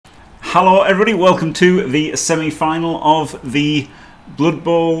Hello everybody, welcome to the semi-final of the Blood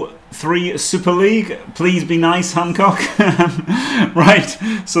Bowl 3 Super League. Please be nice, Hancock. Right,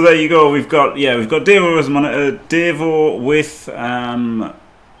 so there you go. We've got Davo as monitor, Davo with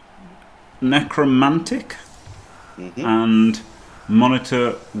Necromantic, and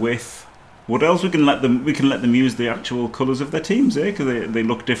monitor with what else? We can let them use the actual colours of their teams, because they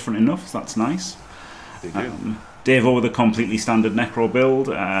look different enough. So that's nice. They do. Davo with a completely standard Necro build,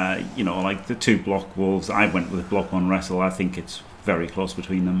 you know, like the two block wolves. I went with block one wrestle. I think it's very close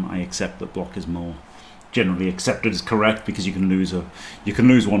between them. I accept that block is more generally accepted as correct, because you can lose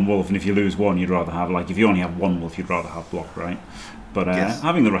one wolf, and if you lose one, you'd rather have, like, if you only have one wolf, you'd rather have block, right? But yes.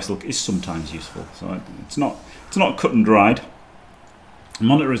 Having the wrestle is sometimes useful, so it's not cut and dried.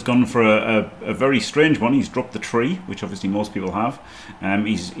 Monitor has gone for a very strange one. He's dropped the tree, which obviously most people have.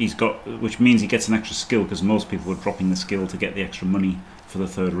 He's got, which means he gets an extra skill, because most people were dropping the skill to get the extra money for the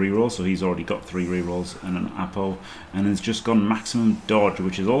third reroll. So he's already got 3 rerolls and an Apo, and has just gone maximum dodge,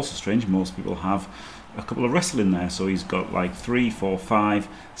 which is also strange. Most people have a couple of wrestle in there, so he's got like 3, 4, 5,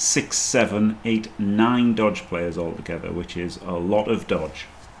 6, 7, 8, 9 dodge players altogether, which is a lot of dodge.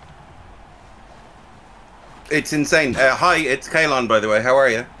 It's insane. Hi, it's Caolan, by the way. How are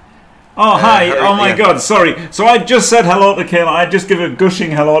you? Oh, hi. Oh, my God. Sorry. So I just said hello to Caolan. I just give a gushing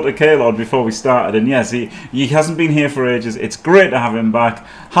hello to Caolan before we started. And yes, he hasn't been here for ages. It's great to have him back.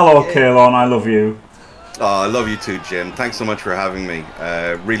 Hello, Caolan. I love you. Oh, I love you too, Jim. Thanks so much for having me.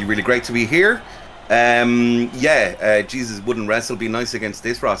 Really, really great to be here. Jesus, wouldn't wrestle be nice against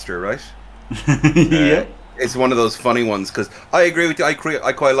this roster, right? Yeah. It's one of those funny ones, because I agree with you. I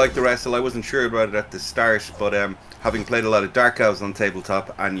quite like the wrestle. I wasn't sure about it at the start, but having played a lot of Dark Elves on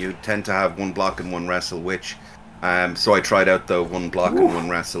tabletop, and you tend to have one block and one wrestle witch, so I tried out the one block and one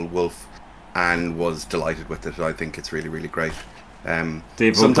wrestle wolf, and was delighted with it. I think it's really, really great.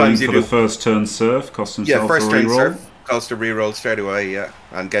 Sometimes you do the first turn surf, cost himself first a turn reroll. surf, cost a reroll straight away,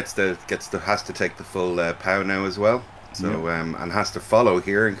 and has to take the full POW now as well. So and has to follow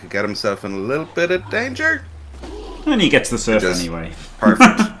here, and could get himself in a little bit of danger. And he gets the surf anyway.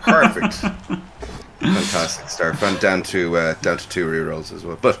 Perfect, perfect, fantastic start. And down to 2 rerolls as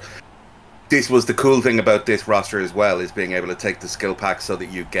well. But this was the cool thing about this roster as well, is being able to take the skill pack so that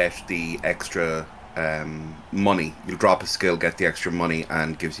you get the extra money. You drop a skill, get the extra money,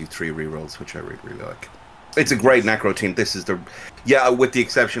 and gives you 3 rerolls, which I really, really like. It's a great Necro team. This is with the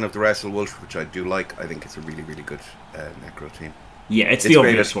exception of the Wrestle Wolf, which I do like. I think it's a really, really good Necro team. Yeah, it's the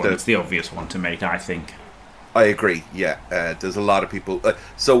obvious one. It's the obvious one to make, I think. I agree. Yeah, there's a lot of people.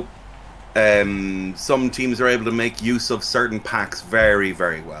 Some teams are able to make use of certain packs very,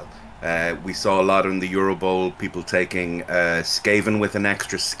 very well. We saw a lot in the Euro Bowl, people taking Skaven with an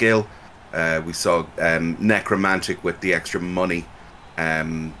extra skill. We saw Necromantic with the extra money.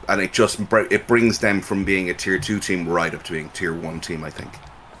 And it brings them from being a tier 2 team right up to being tier 1 team, I think.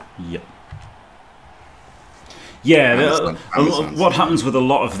 Yep. Yeah, what happens with a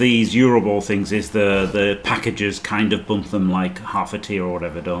lot of these Euroball things is the packages kind of bump them like half a tier or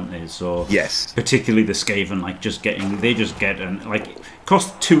whatever, don't they? So yes, particularly the Skaven, like they just get an like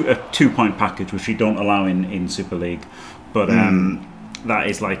cost a 2-point package, which we don't allow in Super League, but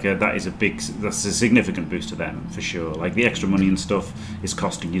that's a significant boost to them for sure. Like the extra money and stuff is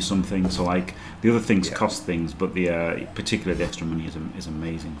costing you something, so like the other things cost things, but particularly the extra money is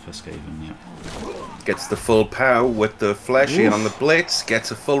amazing for Skaven. Yeah, gets the full POW with the fleshy on the blitz,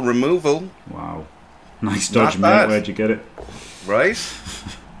 gets a full removal. Wow, nice dodge, mate. Where'd you get it? Right.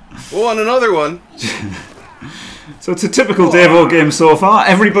 Oh, and another one. So it's a typical Davo game so far.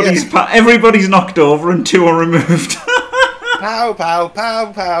 Everybody's knocked over and 2 are removed. Pow, pow,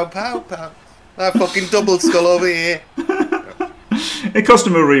 pow, pow, pow, pow. That fucking double skull over here. It cost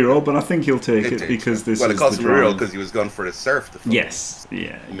him a reroll, but I think he'll take it because this is it cost him a reroll because he was gone for the surf. Yes,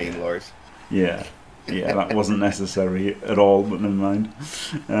 yeah. Mean lord. Yeah, that wasn't necessary at all, but never mind.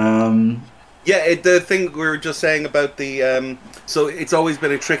 The thing we were just saying about the... so it's always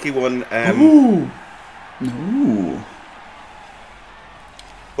been a tricky one. Ooh.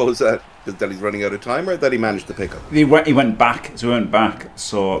 What was that? That he's running out of time, or that he managed to pick up? He went back.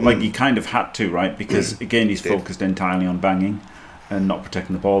 So like he kind of had to, right? Because again, he's focused entirely on banging and not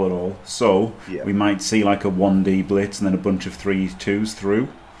protecting the ball at all. So we might see like a 1D blitz and then a bunch of 3-2s through.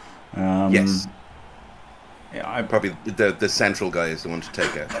 Yes. Yeah, probably the central guy is the one to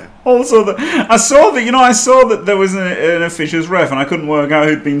take out. Yeah. Also, I saw that there was an official's ref, and I couldn't work out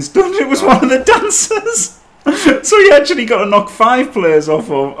who'd been stunned. It was one of the dancers. So he actually got to knock 5 players off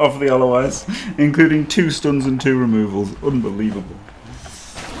the LOS, including 2 stuns and 2 removals. Unbelievable.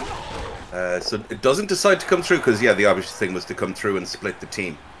 So it doesn't decide to come through because the obvious thing was to come through and split the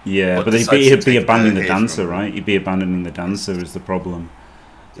team. Yeah, but he'd be abandoning the dancer, right? He'd be abandoning the dancer is the problem.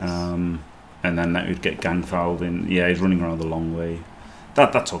 Yes. And then that would get gang fouled in. Yeah, he's running around the long way.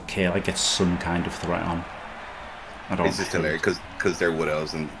 That's okay. I get some kind of threat on. It's just hilarious because they're wood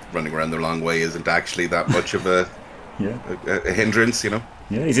elves and running around the long way isn't actually that much of a a hindrance, you know.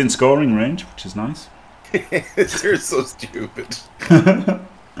 Yeah, he's in scoring range, which is nice. They're so stupid.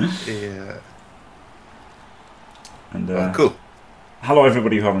 Yeah. And cool. Hello,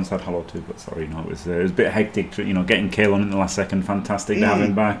 everybody who haven't said hello to, but sorry, it was a bit hectic. Getting Caolan in the last second, fantastic to have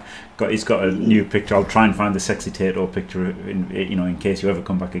him back. He's got a new picture. I'll try and find the sexy Tato picture, in case you ever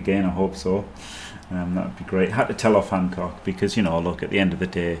come back again. I hope so. That would be great. Had to tell off Hancock because look, at the end of the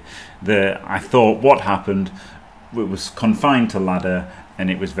day, I thought what happened, it was confined to ladder and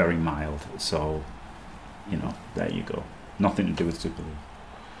it was very mild. So, there you go. Nothing to do with Super League.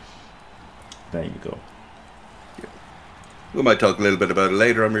 There you go. We might talk a little bit about it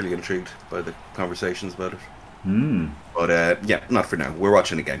later. I'm really intrigued by the conversations about it. But not for now. We're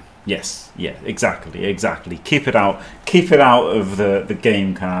watching a game. Yes, yeah, exactly. Keep it out of the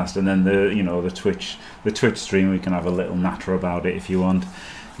game cast, and then the Twitch stream. We can have a little natter about it if you want.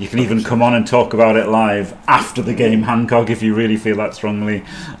 You can even come on and talk about it live after the game, Hancock, if you really feel that strongly.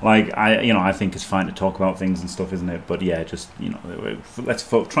 I think it's fine to talk about things and stuff, isn't it? But yeah, just let's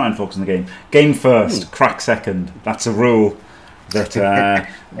try and focus on the game. Game first, crack second. That's a rule that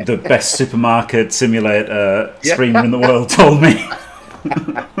the best supermarket simulator streamer in the world told me.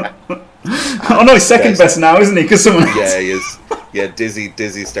 Oh no, he's second best now, isn't he? Because someone. Yeah, he is. Yeah,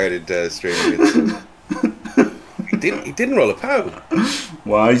 Dizzy started streaming it. He didn't roll a pow.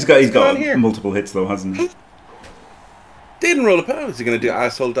 Wow, he's got multiple hits though, hasn't he? Didn't roll a pow. Is he going to do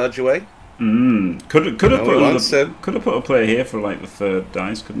asshole dodge away? Could have put a player here for like the third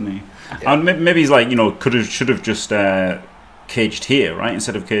dice, couldn't he? Yeah. And maybe he's should have just caged here, right,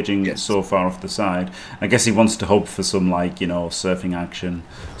 instead of caging so far off the side. I guess he wants to hope for some surfing action,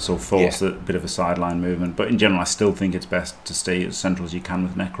 so force a bit of a sideline movement. But in general, I still think it's best to stay as central as you can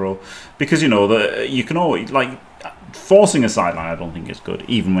with Necro, because you can always forcing a sideline. I don't think is good,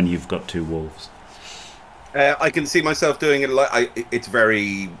 even when you've got two wolves. I can see myself doing it. It's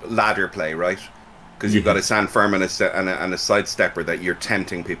very ladder play, right? Because you've got a sand firm and a sidestepper that you're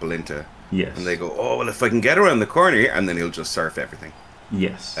tempting people into. Yes. And they go, oh, well, if I can get around the corner here, and then he'll just surf everything.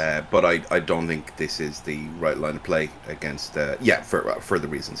 Yes. But I don't think this is the right line of play against, for the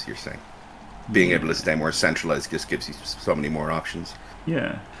reasons you're saying. Being able to stay more centralized just gives you so many more options.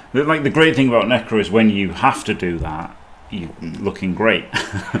 Yeah. The great thing about Necro is when you have to do that, you're looking great.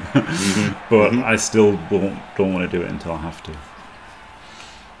 But I still don't want to do it until I have to.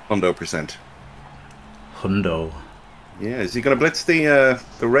 100%. Hundo. Yeah, is he going to blitz the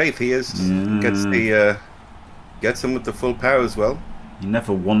Wraith? He is. Gets him with the full power as well. You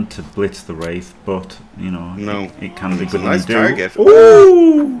never want to blitz the Wraith, but it can be good. Nice target.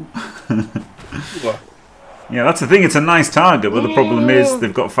 Ooh! Yeah, that's the thing. It's a nice target, but the problem is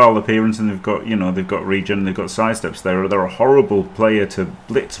they've got foul appearance and they've got regen, they've got sidesteps. They're a horrible player to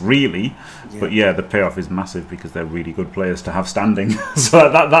blitz, really. Yeah. But yeah, the payoff is massive because they're really good players to have standing. So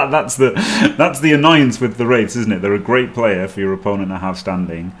that's the annoyance with the Wraiths, isn't it? They're a great player for your opponent to have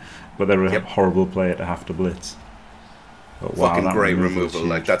standing, but they're a horrible player to have to blitz. But wow, fucking great removal.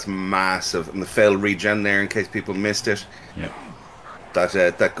 That's massive, and the failed regen there in case people missed it. Yeah.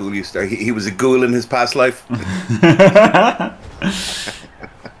 That ghoul used to, he was a ghoul in his past life.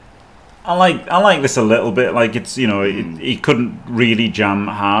 I like this a little bit. He couldn't really jam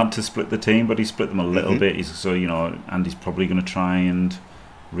hard to split the team, but he split them a little bit. And he's probably going to try and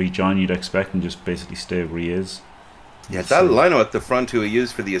rejoin. You'd expect, and just basically stay where he is. Yeah, that lino at the front who he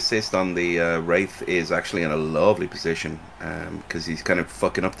used for the assist on the Wraith is actually in a lovely position because he's kind of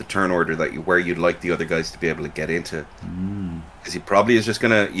fucking up the turn order where you'd like the other guys to be able to get into. Because he probably is just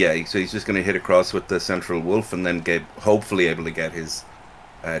gonna so he's just gonna hit across with the central wolf and then hopefully able to get his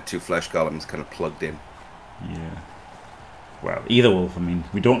two flesh golems kind of plugged in. Yeah. Well, either wolf. I mean,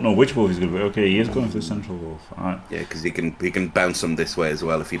 we don't know which wolf he's going to be. Okay, he is going for the central wolf. Right. Yeah, because he can bounce him this way as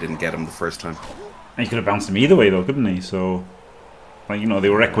well if he didn't get him the first time. And he could have bounced him either way, though, couldn't he? So, they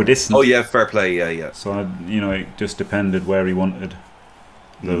were equidistant. Oh yeah, fair play. Yeah. So it just depended where he wanted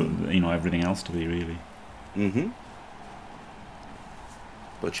everything else to be, really.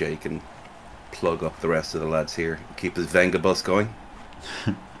 But yeah, he can plug up the rest of the lads here, keep his Venga bus going.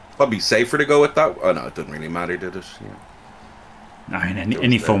 Probably safer to go with that. Oh no, it doesn't really matter, did it? Yeah. I mean,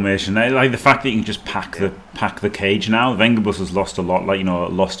 any formation, like the fact that you can just pack the cage now. Vengabus has lost a lot,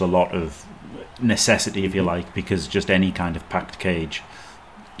 lost a lot of necessity, if you like, because just any kind of packed cage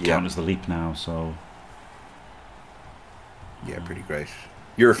counters the leap now. So yeah, pretty great.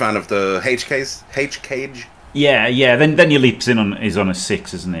 You're a fan of the H cage? Yeah. Then your leaps is on a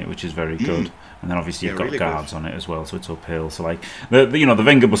 6, isn't it? Which is very good. And then obviously you've got really guards on it as well, so it's uphill. So like the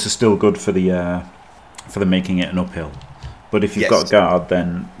Vengabus is still good for the making it an uphill. But if you've got guard,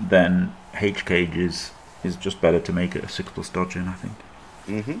 then H cage is just better to make it a 6+ dodge in, I think.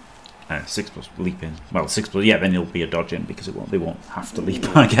 6+ leap in. Well, 6+, yeah. Then it'll be a dodge in because they won't have to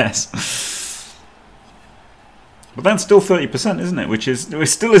leap, I guess. But then still 30%, isn't it? Which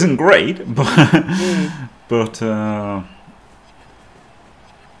still isn't great, but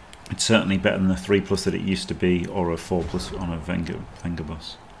it's certainly better than the 3+ that it used to be, or a 4+ on a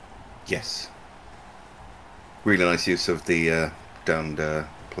Vengabus. Yes. Really nice use of the downed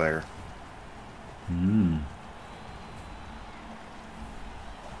player.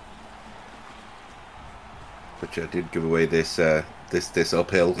 But I did give away this this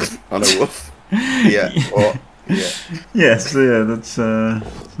uphill on a woof. Yeah. Oh, yeah. Yes. Yeah. That's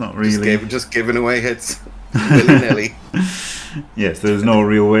it's not really just giving away hits willy nilly. Yes. There's no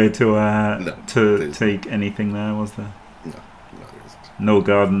real way to take anything there, was there? No, there isn't. No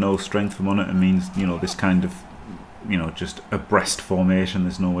guard and no strength for Monitor means this kind of just a breast formation.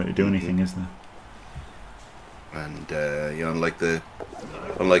 There's no way to do anything, is there? And unlike the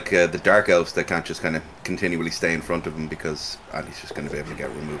Dark Elves, they can't just kind of continually stay in front of him because Andy's just going to be able to get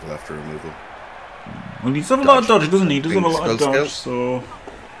removal after removal. Well, he does have a lot of dodge, doesn't he? He does have a lot of dodge, so...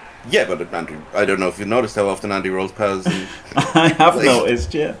 Yeah, but Andy, I don't know if you noticed how often Andy rolls powers. I have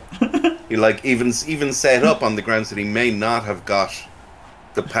noticed, yeah. He even set up on the grounds that he may not have got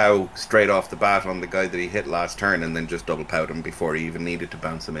the POW straight off the bat on the guy that he hit last turn, and then just double POW'd him before he even needed to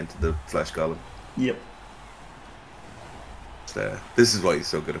bounce him into the Flesh Golem. Yep. This is why he's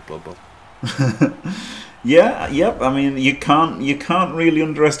so good at Blood Bowl. Yeah, yep. I mean, you can't really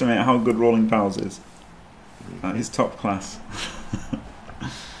underestimate how good rolling powers is. That is top class.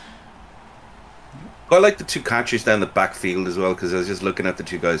 I like the 2 catchers down the backfield as well, because I was just looking at the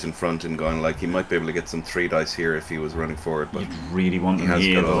 2 guys in front and going like he might be able to get some 3 dice here if he was running forward. But you'd really want him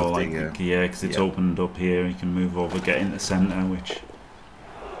here though, because it's opened up here. He can move over, get into centre, which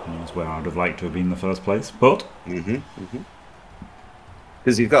is where I'd have liked to have been in the first place. But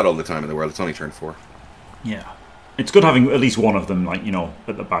because he's got all the time in the world. It's only turn 4. Yeah, it's good having at least one of them, like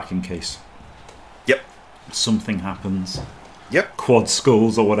at the back in case. Yep. Something happens. Yep. Quad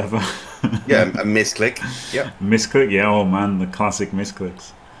skulls or whatever. Yeah, a misclick. Yep. Misclick, yeah. Oh man, the classic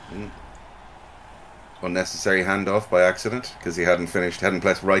misclicks. Unnecessary handoff by accident because he hadn't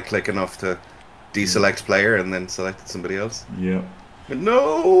pressed right click enough to deselect player and then selected somebody else. Yeah. But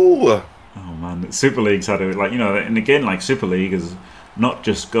no. Oh man, Super League's had it and again like Super League has not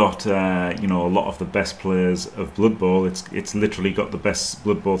just got a lot of the best players of Blood Bowl. It's literally got the best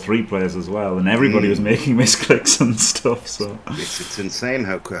Blood Bowl 3 players as well, and everybody was making misclicks and stuff. So it's insane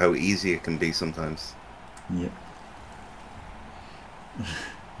how easy it can be sometimes. Yeah.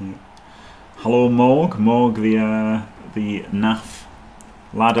 Yeah. Hello, Morg, the NAF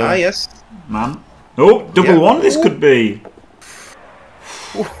ladder. Ah, yes, man. Oh, double one. This could be.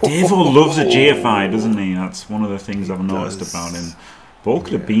 Davo loves a GFI, doesn't he? That's one of the things I've noticed about him. Ball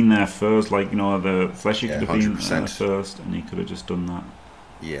could have been there first, like the fleshy could have been there first, and he could have just done that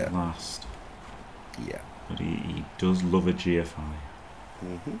last. Yeah, but he does love a GFI.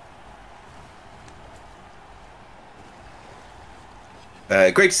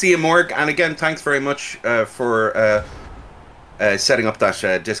 Great to see you, Morg, and again, thanks very much for setting up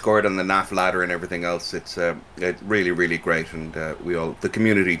that Discord and the NAF ladder and everything else. It's really, really great, and the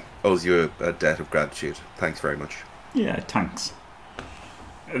community owes you a debt of gratitude. Thanks very much. Yeah, thanks.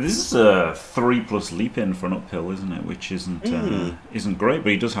 This is a 3+ leap in for an uphill, isn't it? Which isn't great,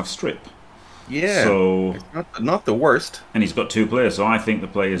 but he does have strip. Yeah, so it's not the worst. And he's got 2 players, so I think the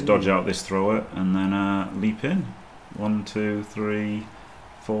players dodge out this thrower and then leap in. 1, 2, 3,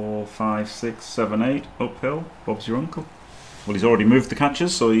 4, 5, 6, 7, 8 uphill. Bob's your uncle. Well, he's already moved the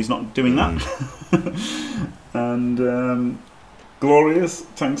catches, so he's not doing that. And glorious.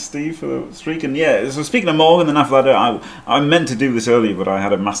 Thanks, Steve, for the streak. And yeah, so speaking of Morgan and the NAF ladder, I meant to do this earlier, but I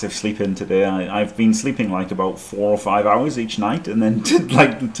had a massive sleep in today. I've been sleeping like about 4 or 5 hours each night, and then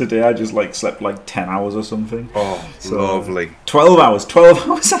today I just slept like 10 hours or something. Oh, so, lovely. 12 hours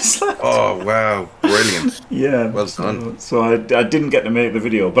I slept. Oh, wow. Brilliant. Yeah. Well done. So I didn't get to make the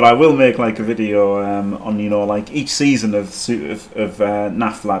video, but I will make like a video on each season of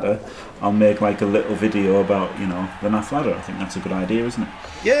NAF ladder. I'll make like a little video about the NAF ladder. I think that's a good idea, isn't it?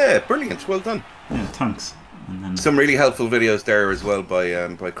 Yeah, brilliant. Well done. Yeah, thanks. And then, some really helpful videos there as well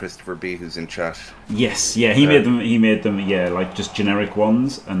by Christopher B, who's in chat. Yes, yeah, he made them. Yeah, like just generic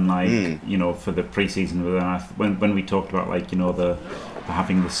ones, and for the pre-season. When we talked about the for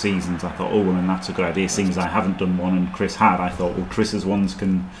having the seasons. I thought, oh well, then that's a good idea. Seeing as I haven't done one and Chris had, I thought, well, Chris's ones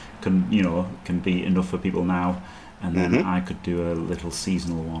can be enough for people now. And then I could do a little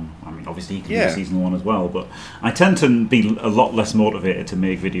seasonal one. I mean, obviously you can do a seasonal one as well, but I tend to be a lot less motivated to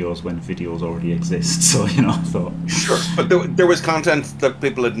make videos when videos already exist. So, I thought... Sure, but there was content that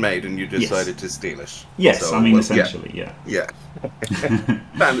people had made and you decided to steal it. Yes, so, I mean, essentially, yeah. Yeah.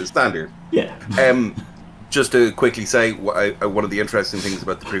 Standard. Yeah. Just to quickly say, one of the interesting things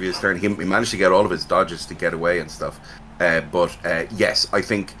about the previous turn, he managed to get all of his dodges to get away and stuff. But yes, I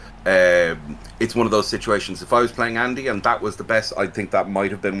think it's one of those situations. If I was playing Andy and that was the best, I think that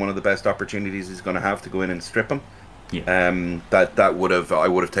might have been one of the best opportunities he's going to have to go in and strip him. Yeah. I would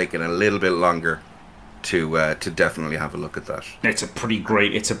have taken a little bit longer to definitely have a look at that. It's a pretty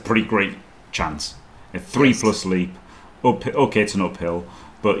great chance. A 3+ leap. Okay, it's an uphill.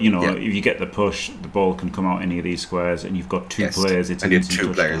 But if you get the push, the ball can come out any of these squares, and you've got two players. It's and you have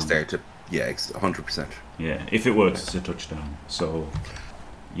two players there to 100%. Yeah, if it works, it's a touchdown. So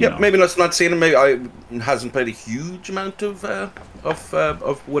maybe not seeing him. Maybe I hasn't played a huge amount of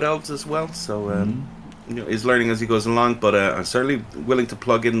Wood Elves as well. So he's learning as he goes along. But I'm certainly willing to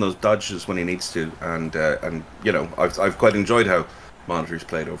plug in those dodges when he needs to. And I've quite enjoyed how Monitor's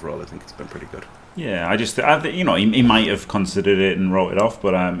played overall. I think it's been pretty good. Yeah, he might have considered it and wrote it off,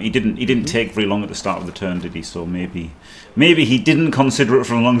 but he didn't take very long at the start of the turn, did he? So maybe he didn't consider it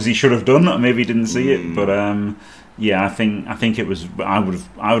for as long as he should have done. Or maybe he didn't see it, but I think it was. I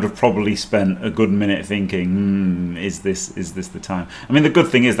would have probably spent a good minute thinking, is this the time? I mean, the good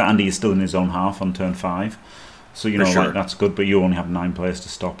thing is that Andy is still in his own half on turn 5, so that's good. But you only have 9 players to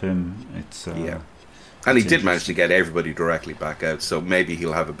stop him. It's And he did manage to get everybody directly back out, so maybe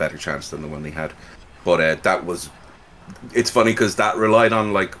he'll have a better chance than the one he had. But it's funny because that relied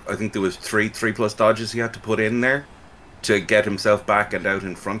on, I think there was 3+ dodges he had to put in there to get himself back and out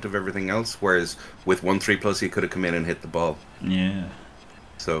in front of everything else, whereas with 1 3+ he could have come in and hit the ball. Yeah.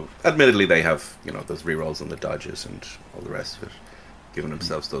 So, admittedly, they have, those rerolls on the dodges and all the rest of it, giving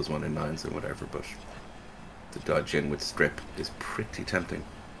themselves those 1 in 9s and whatever, but the dodge in with strip is pretty tempting.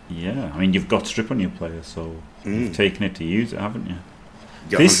 Yeah, I mean, you've got strip on your player, so you've taken it to use it, haven't you?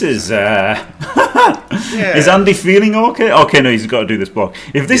 Yeah, this 100%. Is Andy feeling okay? Okay, no, he's got to do this block.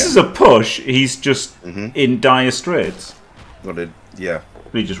 If this is a push, he's just in dire straits.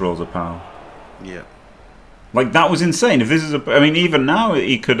 He just rolls a power. Yeah. That was insane. If this is even now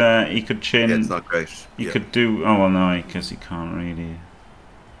he could chain. Yeah, it's not great. He could do. Oh well, no, I guess he can't really.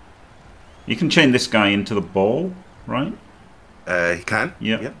 You can chain this guy into the ball, right? He can.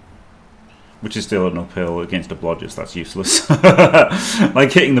 Yeah. Which is still an uphill against a blodgers. That's useless.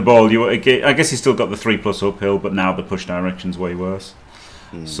 Hitting the ball, I guess he's still got the 3+ uphill, but now the push direction's way worse.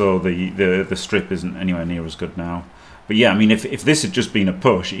 So the strip isn't anywhere near as good now. But yeah, I mean, if this had just been a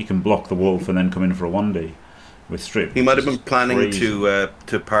push, he can block the wolf and then come in for a 1D with strip. He might have been planning to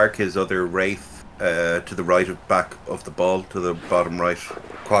park his other wraith to the right back of the ball, to the bottom right,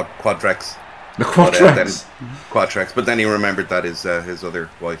 Quadrex. The Quadrex. Quadrex, but then he remembered that his other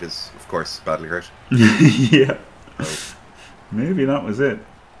white is, of course, badly hurt. Yeah. So, maybe that was it.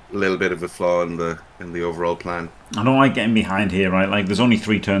 A little bit of a flaw in the overall plan. I don't like getting behind here, right? There's only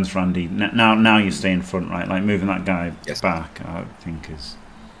 3 turns for Andy. Now you stay in front, right? Moving that guy back, I think is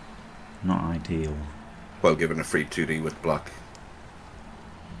not ideal. Well, given a free 2D with block,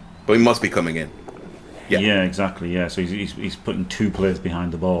 but he must be coming in. Yeah, exactly. Yeah, so he's putting 2 players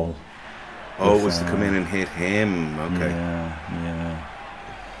behind the ball. Oh, was to come in and hit him? Okay. Yeah.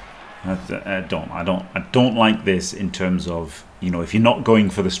 I don't like this in terms of if you're not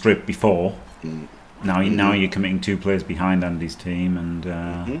going for the strip before. Now you're committing 2 players behind Andy's team, and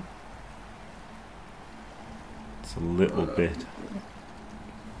it's a little bit.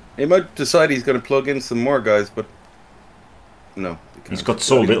 He might decide he's going to plug in some more guys, but no. He's got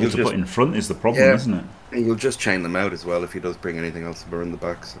so little to put in front is the problem, isn't it? And you'll just chain them out as well if he does bring anything else in the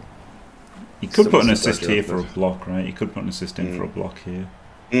back. So. You could put an assist here for a block, right? You could put an assist in for a block here.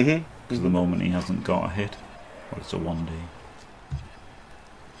 Because at the moment he hasn't got a hit. Or it's a 1D.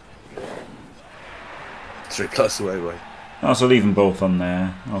 3+ away. Oh, so leave them both on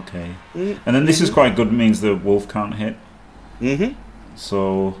there. Okay. And then this is quite good. It means the wolf can't hit.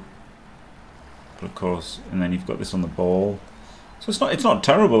 So, but of course, and then you've got this on the ball. So it's not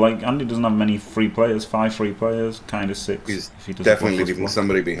terrible. Andy doesn't have many free players. 5 free players, kind of 6. He's if he does definitely leaving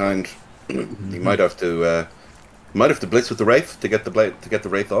somebody behind. He might have to blitz with the wraith to get the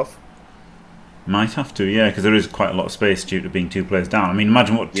wraith off. Might have to, yeah, because there is quite a lot of space due to being 2 players down. I mean,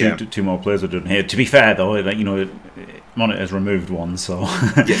 imagine what two more players would have done here. To be fair, though, Monitor's removed one, so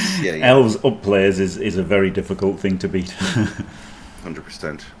yes, Elves up players is a very difficult thing to beat.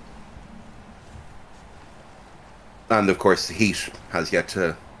 100%. And of course, the heat has yet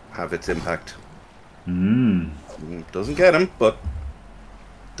to have its impact. Doesn't get him, but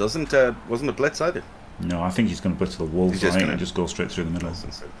wasn't a blitz either. No, I think he's going to blitz the wolves, right? And just go straight through the middle.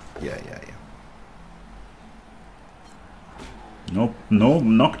 Yeah. Nope, no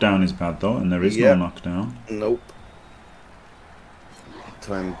knockdown is bad though, and there is no knockdown. Nope.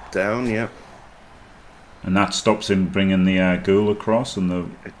 Time down, And that stops him bringing the ghoul across and the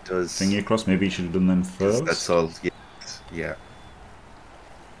thingy across. Maybe he should have done them first. That's all. Yeah.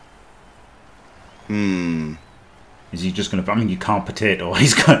 Is he just going to? I mean, you can't potato.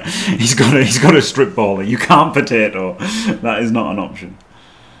 He's got a strip baller. You can't potato. That is not an option.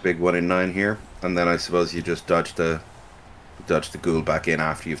 Big 1 in 9 here, and then I suppose you just dodge the ghoul back in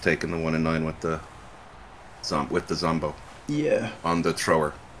after you've taken the 1 in 9 with the Zombo. Yeah. On the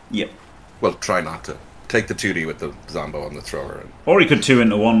thrower. Yep. Well, try not to. Take the 2D with the Zombo on the thrower. Or you could 2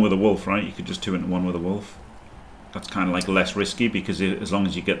 into 1 with a wolf, right? You could just 2 into 1 with a wolf. That's kind of like less risky because as long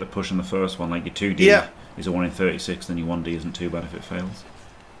as you get the push on the first one, like your 2D is a 1 in 36, then your 1D isn't too bad if it fails.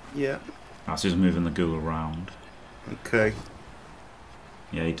 Yeah. That's just moving the ghoul around. Okay.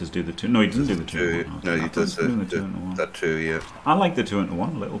 Yeah, he does do the 2. No, he doesn't do the 2. No, he does that 2, yeah. I like the 2 into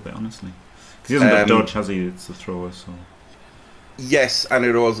 1 a little bit, honestly. Because he hasn't got dodge, has he? It's the thrower, so... Yes, and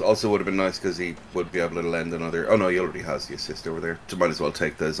it also would have been nice because he would be able to lend another... Oh no, he already has the assist over there. So might as well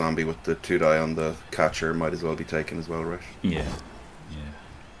take the zombie with the 2 die on the catcher. Might as well be taken as well, right? Yeah.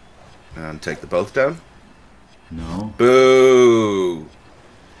 And take the both down? No. Boo!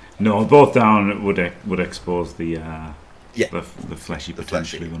 No, both down would expose the fleshy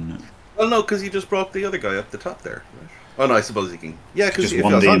potentially, wouldn't it? Well, no, because he just brought the other guy up the top there. Right? Oh no, I suppose he can... Yeah, because as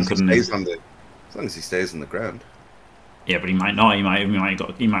long as he stays on the ground. Yeah, but he might not. He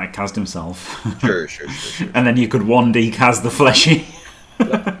might have cast himself. Sure. And then you could 1D cast the fleshy.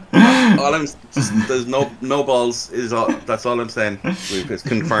 There's no balls. That's all I'm saying. It's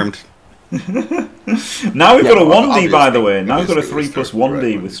confirmed. Now we've got a 1D, by the way. Now we've got a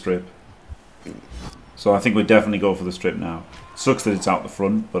 3+1D with strip. So I think we definitely go for the strip now. Sucks that it's out the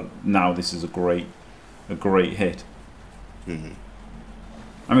front, but now this is a great hit. I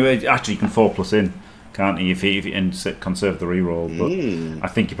mean, actually, you can 4+ in. Can't he? If you conserve the reroll, but I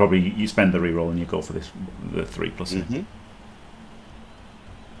think you spend the reroll and you go for the 3+ in.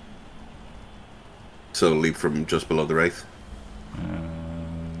 So leap from just below the wraith.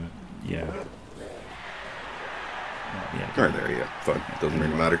 Yeah. Right there, yeah. Fine. Doesn't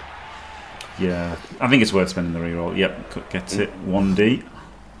really matter. Yeah, I think it's worth spending the reroll. Yep, gets it 1D.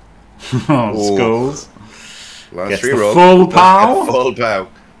 Skulls. Last gets reroll. The full pow. Full pow.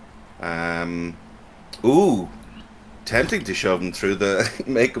 Ooh, tempting to shove him through the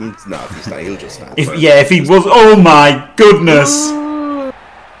make him. No, he's not. He'll just stand. If he was. Oh my goodness!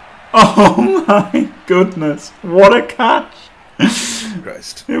 Oh my goodness! What a catch!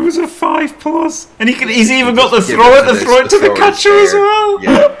 Christ. It was a 5+, and he's even got the throw it to the catcher as well.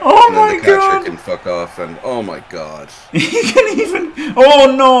 Yeah. Oh my god! The catcher can fuck off, and oh my god. He can even.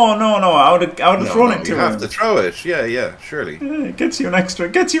 Oh no! I would have thrown it to him. You have to throw it. Yeah, surely. Yeah, it gets you an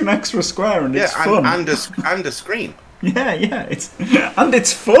extra square, and it's fun. And a screen. Yeah, it's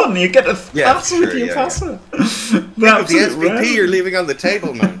fun. You get a pass with your passer. The SVP you're leaving on the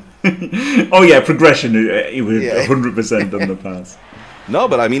table, man. Oh yeah, progression. He would 100% on the pass. No,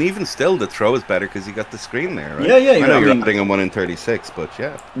 but I mean, even still, the throw is better because you got the screen there, right? Yeah. I know you're adding a 1 in 36, but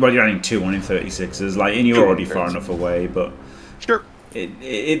yeah. Well, you're adding 2 1 in 36s, and you're already far enough away, but sure.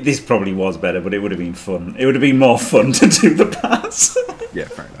 This probably was better, but it would have been fun. It would have been more fun to do the pass. Yeah,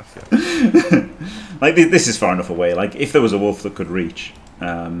 fair enough. Yeah. This is far enough away. If there was a wolf that could reach,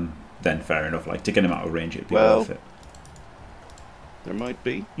 then fair enough. To get him out of range, it'd be worth it. There might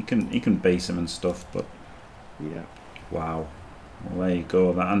be. You can base him and stuff, but yeah. Wow. Well, there you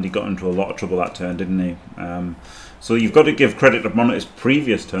go. That Andy got into a lot of trouble that turn, didn't he? So you've got to give credit to Monitor's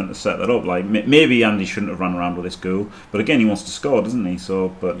previous turn to set that up. Maybe Andy shouldn't have run around with this ghoul, but again, he wants to score, doesn't he?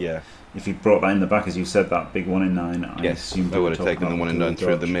 So, if he brought that in the back, as you said, that big 1 in 9, I assume I would have taken the 1 in 9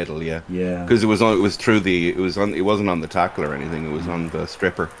 through the middle. Yeah. Because it wasn't on the tackle or anything. It was on the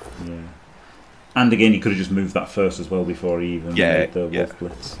stripper. Yeah. And again, he could have just moved that first as well before he even made the wolf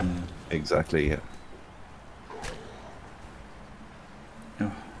blitz. Yeah. Exactly. Yeah.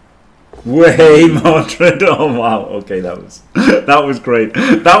 Way Mordred! Oh wow! Okay, that was great.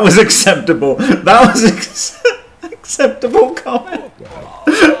 That was acceptable. That was acceptable comment.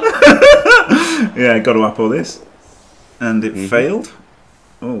 Yeah, got to apple this, and it failed.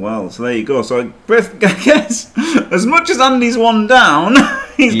 Oh well, so there you go. So I guess as much as Andy's 1 down,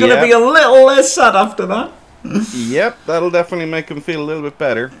 he's going to be a little less sad after that. Yep, that'll definitely make him feel a little bit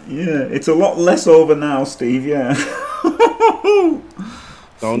better. Yeah, it's a lot less over now, Steve. Yeah.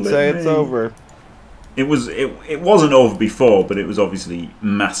 Don't say it's over. It wasn't over before, but it was obviously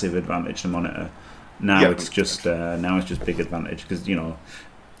massive advantage to Monitor. Now it's just big advantage because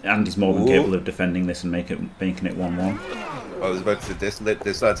Andy's more than capable of defending this and making it 1-1. I was about to say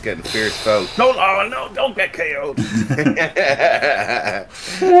this lad's getting fierce foul. No, don't get KO'd.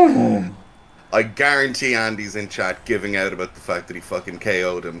 I guarantee Andy's in chat giving out about the fact that he fucking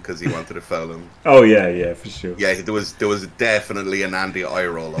KO'd him because he wanted to foul him. Oh yeah, for sure. Yeah, there was definitely an Andy eye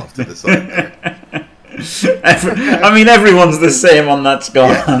roll off to the side there. Everyone's the same on that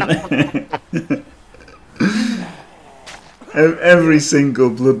score. Yeah. Every single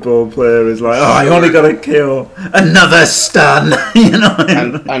Blood Bowl player is like, I only got a kill, another stun.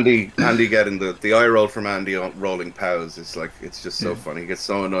 And Andy getting the eye roll from Andy on rolling pows. It's just so funny. He gets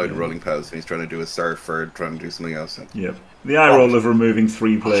so annoyed at rolling pows and he's trying to do a surf or trying to do something else. Yep. The eye roll of removing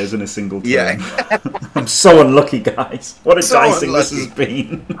 3 players in a single turn. Yeah. I'm so unlucky, guys. What a dicing this has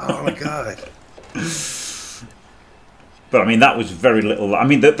been. Oh my god. But that was very little.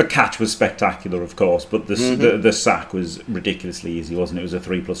 The catch was spectacular, of course, but the sack was ridiculously easy, wasn't it? It was a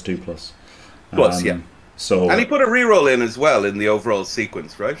 3+2+. Yeah. So and he put a reroll in as well in the overall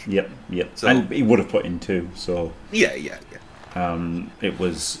sequence, right? Yep. So, and he would have put in 2. So yeah. It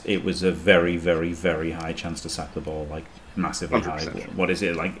was a very, very, very high chance to sack the ball, like massively 100%. high. What is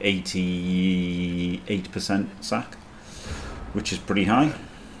it, like 88% sack, which is pretty high.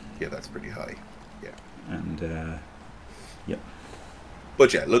 Yeah, that's pretty high. Yeah. And yep.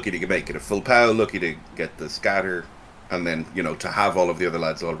 But yeah, lucky to make it a full pow, lucky to get the scatter, and then to have all of the other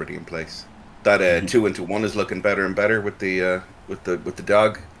lads already in place. That 2-1 is looking better and better with the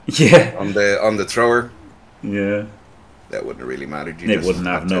dog. Yeah. On the thrower. Yeah. That wouldn't have really mattered. It wouldn't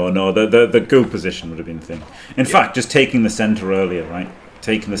have. No. The goal position would have been the thing. In fact, just taking the centre earlier, right?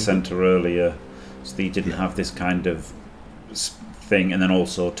 Taking the centre earlier, so that you didn't have this kind of thing, and then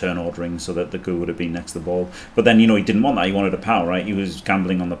also turn ordering so that the goo would have been next to the ball. But then he didn't want that. He wanted a POW, right? He was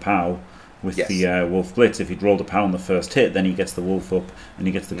gambling on the POW with the wolf blitz. If he'd rolled a POW on the first hit, then he gets the wolf up and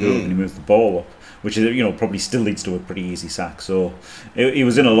he gets the goo and he moves the ball up, which is probably still leads to a pretty easy sack. So he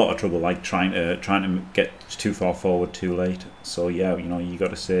was in a lot of trouble, like trying to get too far forward too late. So yeah, you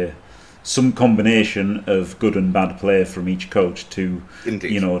got to say some combination of good and bad play from each coach to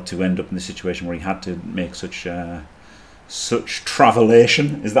to end up in the situation where he had to make such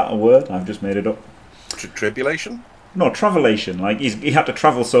travelation. Is that a word? I've just made it up. Tribulation? No, travelation. Like he had to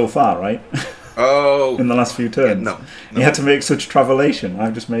travel so far, right? Oh. In the last few turns. Yeah, no. He had to make such travelation.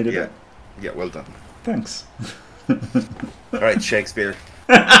 I've just made it up. Yeah, well done. Thanks. All right, Shakespeare.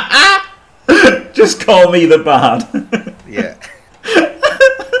 Just call me the bard. Yeah.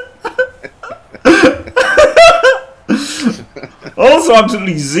 Also,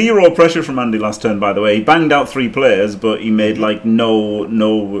 absolutely zero pressure from Andy last turn, by the way. He banged out 3 players, but he made like no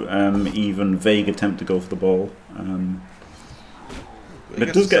even vague attempt to go for the ball. But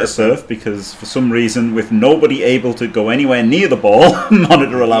it does get a surf because for some reason, with nobody able to go anywhere near the ball,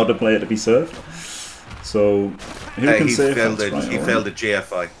 Monitor allowed a player to be surfed. So who can say he failed a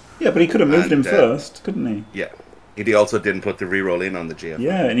GFI? Yeah, but he could have moved him first, couldn't he? Yeah. He also didn't put the reroll in on the GFI.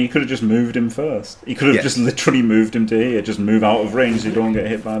 Yeah, and he could have just moved him first. He could have just literally moved him to here, just move out of range so you don't get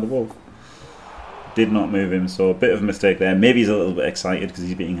hit by the wolf. Did not move him, so a bit of a mistake there. Maybe he's a little bit excited because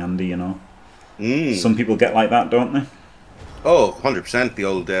he's beating Andy, Some people get like that, don't they? Oh, 100%. The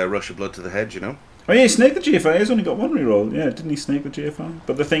old rush of blood to the head, Oh yeah, he snaked the GFI. He's only got 1 reroll. Yeah, didn't he snake the GFI?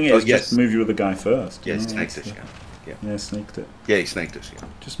 But the thing is, just move your other guy first. Yeah, he snaked it. Yeah, snaked it. Yeah, he snaked it. Yeah.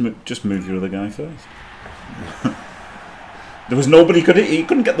 Just move your other guy first. There was nobody he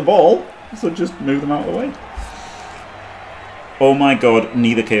couldn't get the ball, so just move them out of the way. Oh my god,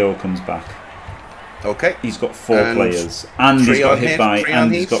 neither KO comes back. Okay. He's got 4 players. And he's got hit by,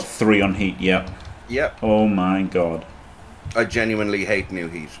 and he's got 3 on heat, Yep. Oh my god. I genuinely hate new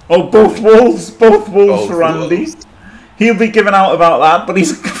heat. Oh, both wolves for Andy. He'll be giving out about that, but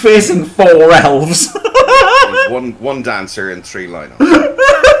he's facing 4 elves. one dancer and 3 lineup.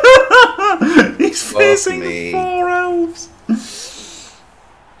 He's facing 4 elves.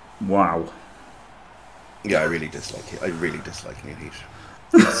 Wow. Yeah, I really dislike it. I really dislike new heat.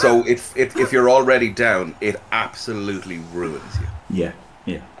 So if you're already down, it absolutely ruins you.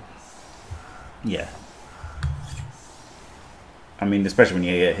 Yeah. Especially when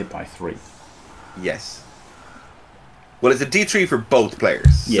you get hit by 3. Yes. Well, it's a D3 for both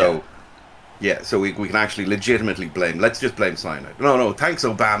players. Yeah. So Yeah, so we can actually legitimately blame. Let's just blame cyanide. No, thanks,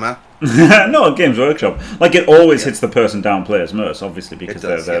 Obama. No, Games Workshop. Like, it always hits the person down players most, obviously, because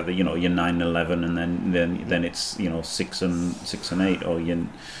they're the, you know, you're 9-11, and then it's, you know, 6 and 8, or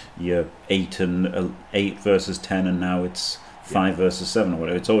you're 8 versus 10, and now it's 5 versus 7 or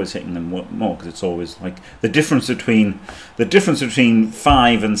whatever. It's always hitting them more, because it's always like the difference between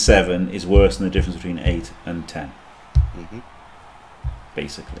 5 and 7 is worse than the difference between 8 and 10.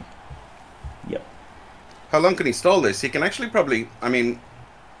 Basically. Yep. How long can he stall this? He can actually probably, I mean,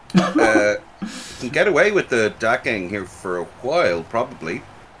 can get away with the dacking here for a while, probably.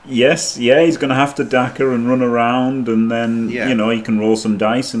 Yes, yeah, he's going to have to dacker and run around, and then you know, he can roll some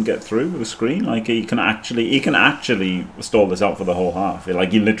dice and get through the screen. Like, he can actually stall this out for the whole half.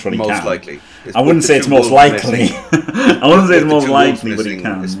 Like, he literally can. Most likely. I wouldn't say it's most likely. I wouldn't say it's most likely, but he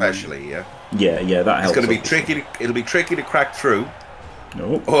can. Especially, yeah. Yeah, that helps. It's going to be tricky. It'll be tricky to crack through.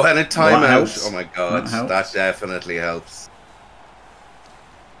 Nope. Oh, and a timeout. Oh my god, that definitely helps.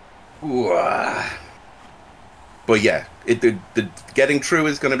 Ooh. But yeah, the getting through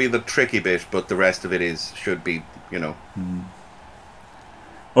is going to be the tricky bit, but the rest of it should be, you know.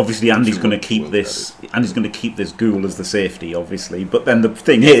 Obviously, Andy's going to keep this. Andy's going to keep this ghoul as the safety, obviously. But then the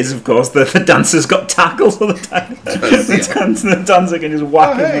thing is, of course, the dancer's got tackles, so the dancer can just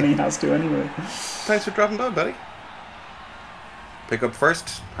whack him when he has to anyway. Thanks for dropping down, buddy. Pick up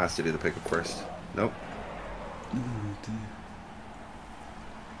first. Has to do the pick up first. Nope.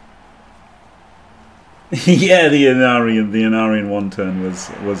 Yeah, the Inarian one turn was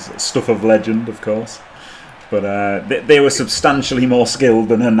stuff of legend, of course. But they were substantially more skilled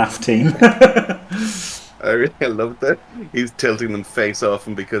than a NAF team. I really loved that. He's tilting them face off,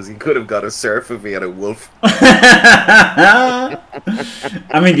 and because he could have got a surf if he had a wolf. I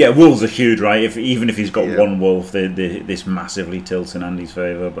mean, yeah, wolves are huge, right? Even if he's got one wolf, this massively tilts in Andy's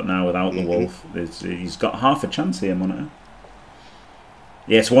favour. But now without the wolf, he's got half a chance here, Monitor.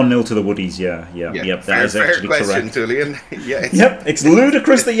 Yeah, it's 1-0 to the Woodies. Yep, that is actually fair question, correct. Julian. Yes. Yep, it's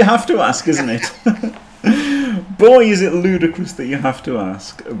ludicrous that you have to ask, isn't it? Boy, is it ludicrous that you have to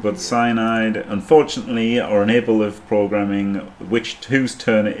ask. But Cyanide, unfortunately, are unable of programming whose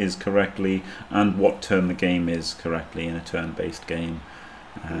turn it is correctly and what turn the game is correctly in a turn-based game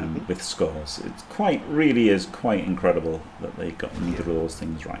with scores. It really is quite incredible that they got neither of those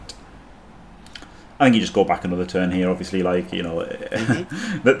things right. I think you just go back another turn here. Obviously, like, you know,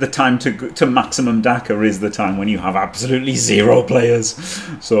 the time to maximum Dakar is the time when you have absolutely 0 players.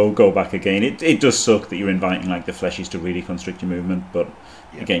 So go back again. It does suck that you're inviting like the fleshies to really constrict your movement, but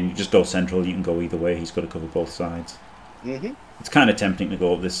again, you just go central. You can go either way. He's got to cover both sides. It's kind of tempting to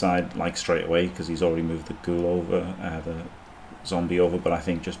go up this side like straight away because he's already moved the ghoul over, the zombie over. But I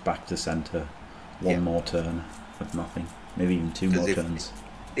think just back to centre, one more turn of nothing, maybe even 2 more turns.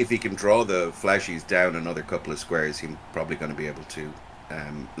 If he can draw the flashies down another couple of squares, he's probably going to be able to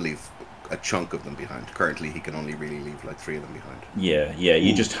leave a chunk of them behind. Currently, he can only really leave like 3 of them behind. Yeah.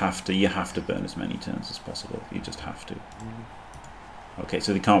 You just have to. You have to burn as many turns as possible. You just have to. Okay,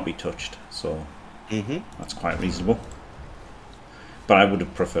 so they can't be touched. So that's quite reasonable. But I would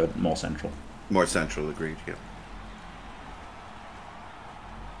have preferred more central. More central, agreed. Yeah.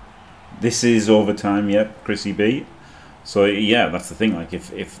 This is overtime. Yep, Chrissy B. So yeah, that's the thing. Like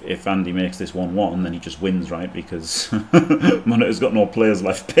if Andy makes this 1-1, then he just wins, right? Because Monitor's got no players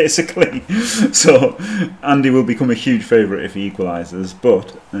left, basically. So Andy will become a huge favourite if he equalises.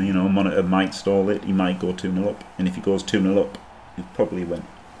 But you know, Monitor might stall it. He might go 2-0 up, and if he goes 2-0 up, he'll probably win.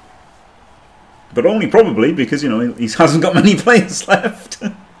 But only probably because, you know, he hasn't got many players left,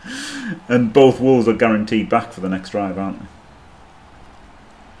 and both Wolves are guaranteed back for the next drive, aren't they?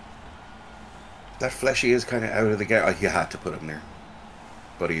 That fleshy is kind of out of the game. Oh, you had to put him there,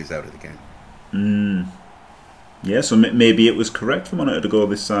 but he's out of the game. Yeah, so maybe it was correct for Monitor to go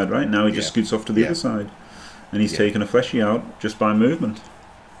this side, right? Now he just scoots off to the other side, and he's taken a fleshy out just by movement.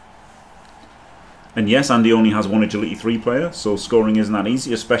 And yes, Andy only has one Agility 3 player, so scoring isn't that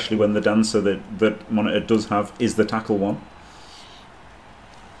easy, especially when the dancer that Monitor does have is the tackle one.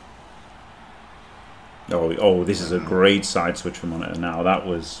 Oh, this is a great side switch for Monitor now. That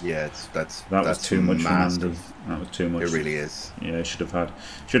was that's too much for Andy. That was too much. It really is. Yeah, should have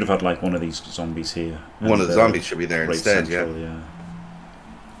had like one of these zombies here. One of the zombies should be there instead. Central, yeah.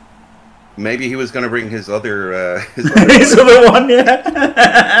 Maybe he was going to bring his other his other one.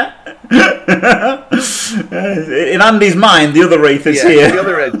 Yeah. In Andy's mind, the other Wraith is here. The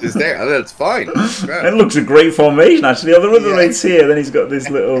other Wraith is there. That's fine. It looks a great formation, actually. The other Wraith's here. Then he's got this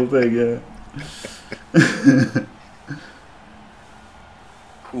little thing. Yeah.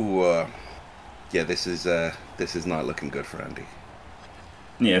 Ooh, yeah, this is not looking good for Andy.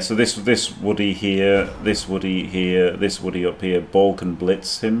 Yeah, so this Woody here, this Woody here, this Woody up here. Ball can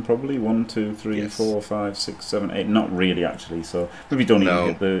blitz him probably 1, 2, 3, 4, 5, 6, 7, 8. Not really actually. So maybe don't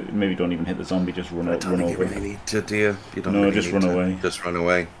even hit the zombie. Just run over. You really need to, do you? You don't. No, really just need run to. away. Just run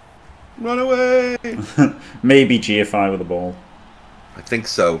away. Run away. Maybe GFI with the ball. I think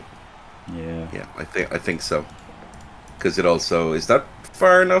so. Yeah. Yeah, I think so. Because it also is that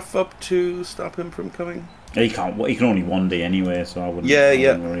far enough up to stop him from coming. He can't. He can only 1D anyway, so I wouldn't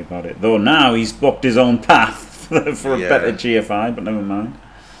worry about it. Though now he's blocked his own path for a better GFI, but never mind.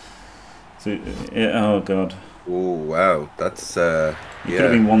 So, oh god. Oh wow, that's He could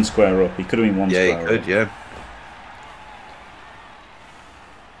have been 1 square up. He could have been 1 square up. Yeah, he could. Yeah.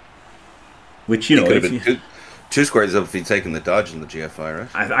 Which you know, if you, two squares up if he'd taken the dodge in the GFI,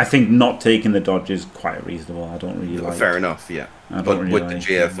 right? I think not taking the dodge is quite reasonable. I don't really like. Fair enough. Yeah. But really with the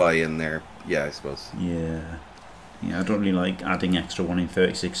GFI in there. Yeah, I suppose. Yeah, I don't really like adding extra 1 in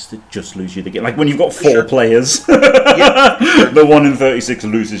 36 to just lose you the game. Like when you've got 4 players, the 1 in 36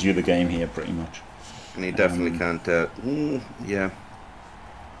 loses you the game here pretty much. And he definitely can't. Yeah.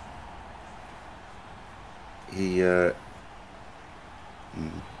 He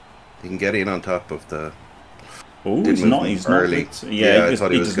can get in on top of the. Oh, he's not early. Yeah, I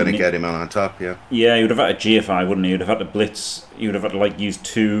thought he was going to get him on top. Yeah. Yeah, he would have had a GFI, wouldn't he? He would have had to blitz. He would have had to like use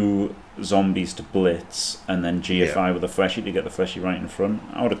 2 zombies to blitz, and then GFI with the fleshy to get the fleshy right in front.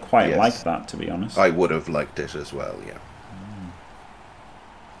 I would have quite liked that, to be honest. I would have liked it as well. Yeah.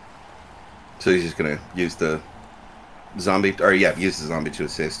 So he's just going to use the zombie, use the zombie to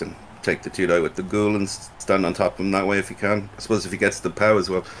assist and take the 2 die with the ghoul and stand on top of him that way if he can. I suppose if he gets the POW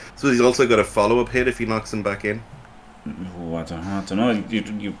as well. So he's also got a follow-up hit if he knocks him back in. Oh, I don't know.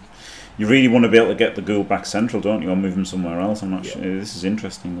 You really want to be able to get the ghoul back central, don't you, or move him somewhere else? I'm not sure. This is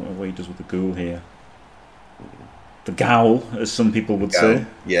interesting what he does with the ghoul here. The ghoul, as some people would say.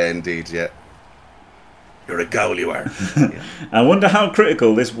 Yeah, indeed, yeah. You're a ghoul, you are. Yeah. I wonder how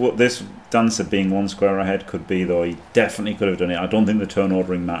critical this dancer being 1 square ahead could be, though. He definitely could have done it. I don't think the turn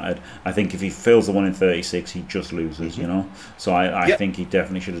ordering mattered. I think if he fails the 1 in 36, he just loses, you know? So I think he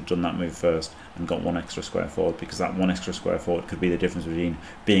definitely should have done that move first and got 1 extra square forward, because that 1 extra square forward could be the difference between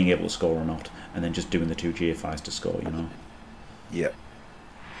being able to score or not, and then just doing the 2 GFIs to score, you know? Yeah.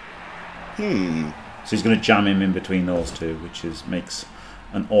 So he's going to jam him in between those 2, which makes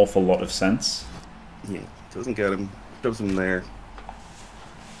an awful lot of sense. Yeah, doesn't get him. Shoves him there.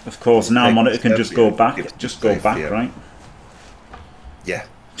 Of course, now Monitor can just go back. Just go back, right? Yeah.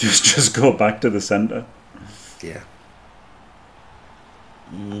 Just go back to the centre. Yeah.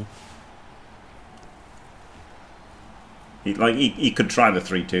 He could try the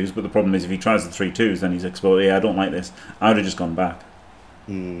 3-2s, but the problem is if he tries the 3-2s, then he's exposed. Yeah, I don't like this. I would have just gone back.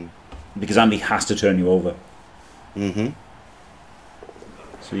 Because Andy has to turn you over.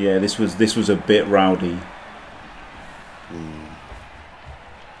 So yeah, this was a bit rowdy.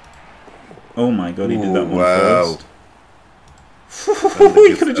 Oh my god, he did that one first.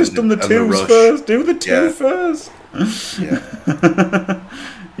 He could have just done the 2s first. Do the 2 first. Yeah.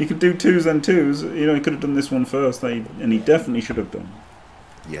 He could do 2s and 2s. You know, he could have done this one first, and he definitely should have done.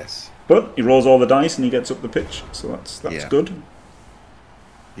 Yes. But he rolls all the dice and he gets up the pitch, so that's good.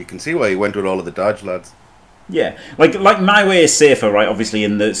 You can see why he went with all of the dodge, lads. Yeah, like my way is safer, right? Obviously,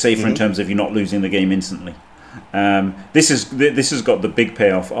 in terms of you're not losing the game instantly. This has got the big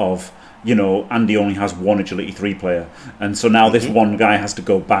payoff of, you know, Andy only has 1 agility 3 player, and so now this one guy has to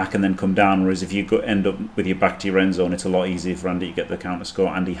go back and then come down. Whereas if you end up with your back to your end zone, it's a lot easier for Andy to get the counter score.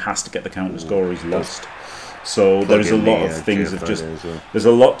 Andy has to get the counter score, or he's lost. So there's a lot of things of just there's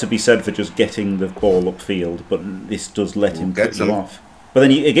a lot to be said for just getting the ball upfield, but this does let him cut you off. But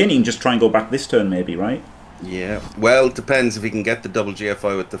then he can just try and go back this turn, maybe, right? Yeah, well, it depends if he can get the double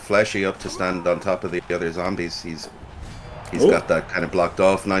GFI with the fleshy up to stand on top of the other zombies. He's got that kind of blocked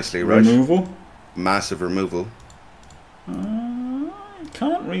off nicely, right? Removal? Massive removal.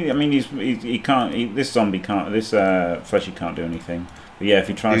 Can't really. I mean, he can't. This zombie can't. This fleshy can't do anything. But yeah, if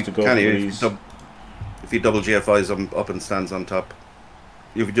he tries to go for these, if he double GFIs up and stands on top,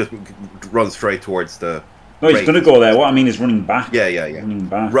 if he just runs straight towards the. No, he's going to go there. What I mean is running back. Yeah. Running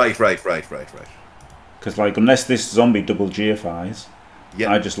back. Right. Because, like, unless this zombie double GFIs,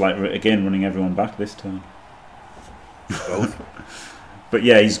 I just like, again, running everyone back this turn. Both. But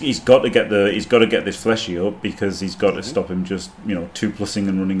yeah, he's got to get this fleshy up, because he's got to stop him just, you know, 2+ing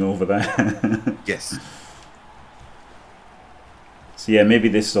and running over there. Yes. So yeah, maybe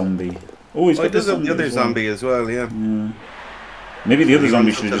this zombie. Oh, he's got the other zombie as well. Yeah. Maybe the other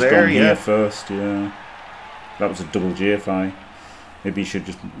zombie should have just gone here first. Yeah. That was a double GFI. Maybe you should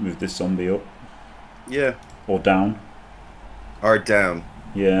just move this zombie up. Yeah. Or down. Or down.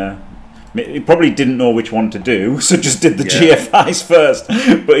 Yeah. He probably didn't know which one to do, so just did the Yeah. GFIs first.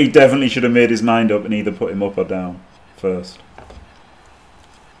 But he definitely should have made his mind up and either put him up or down first.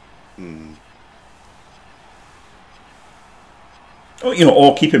 Or,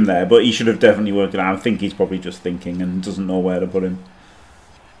 or keep him there, but he should have definitely worked it out. I think he's probably just thinking and doesn't know where to put him.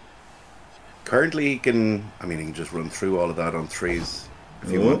 Currently, he can just run through all of that on 3s if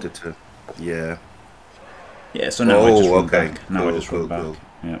he wanted to. Yeah. Yeah, so now I just run okay. back. Now I just run back.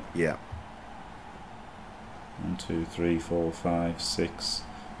 Yeah. Yeah. 1, 2, 3, 4, 5, 6.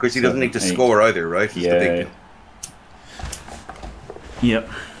 Because he doesn't need to score either, right? It's the big deal. Yep.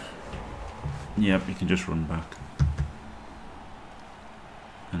 Yep, you can just run back.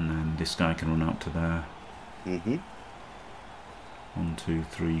 And then this guy can run out to there. 1, 2,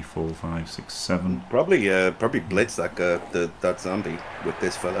 3, 4, 5, 6, 7. Probably blitz that zombie with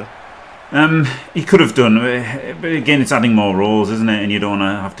this fella. He could have done, but again, it's adding more rolls, isn't it? And you don't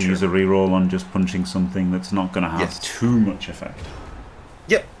want to have to use a reroll on just punching something that's not going to have too much effect.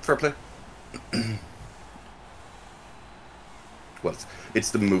 Yep, fair play. Well,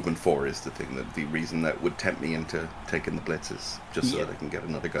 it's the movement 4 is the thing, that the reason that would tempt me into taking the blitzes, just so that I can get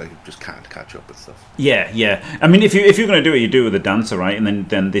another guy who just can't catch up with stuff. Yeah. I mean, if you're going to do it, you do it with a dancer, right? And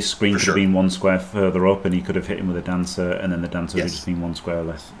then this screen could have been 1 square further up, and he could have hit him with a dancer, and then the dancer would have just been 1 square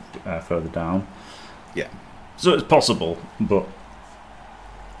less further down. Yeah. So it's possible, but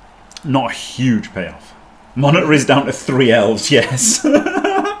not a huge payoff. Monitor is down to 3 elves. Yes.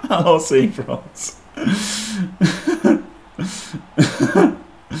 Hello, Seafrogs.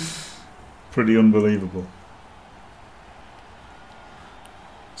 Pretty unbelievable.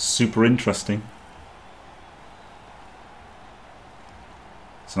 Super interesting.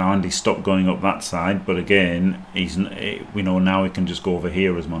 So now Andy stopped going up that side, but again, we know now he can just go over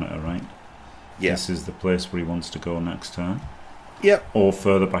here as monitor, right? Yeah. This is the place where he wants to go next turn. Yep. Or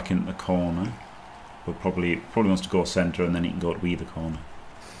further back into the corner, but probably wants to go centre, and then he can go to either corner.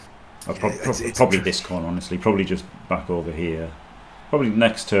 Or probably this corner, honestly. Probably just back over here. Probably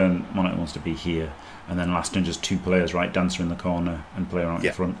next turn, monitor wants to be here, and then last turn just 2 players, right? Dancer in the corner and player out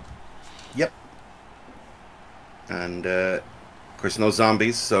in front. Yep. And of course, no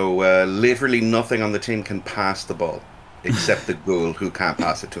zombies, so literally nothing on the team can pass the ball, except the ghoul, who can't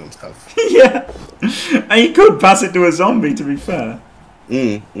pass it to himself. Yeah, and he could pass it to a zombie. To be fair.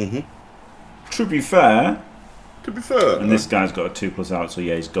 To be fair. And this guy's got a 2+ out, so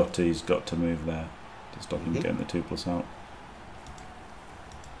yeah, he's got to move there to stop him getting the 2+ out.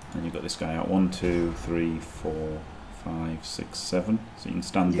 And you've got this guy out 1, 2, 3, 4, 5, 6, 7. So you can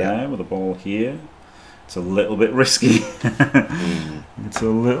stand there with the ball here. It's a little bit risky. It's a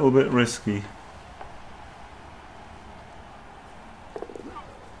little bit risky.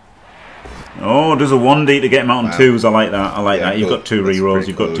 Oh, there's a 1D to get him out on 2s. I like that. I like that. You've got 2 rerolls.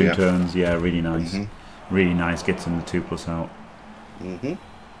 You've got 2 turns. Yeah, really nice. Really nice. Gets him the 2+ out.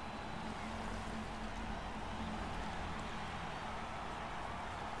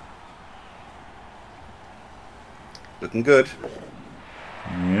 Looking good.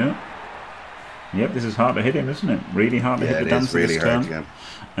 Yeah. Yep, this is hard to hit him, isn't it? Really hard to hit the dancer really this hard, turn.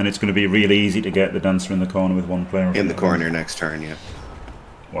 And it's going to be really easy to get the dancer in the corner with 1 player. In the corner next turn, yeah.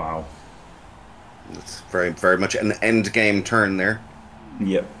 Wow. It's very, very much an end game turn there.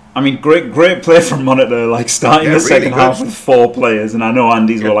 Yep. I mean, great play from Monitor, like starting the second half with 4 players, and I know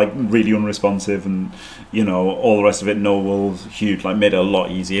Andy's were like really unresponsive, and all the rest of it. No wolves, huge, like made it a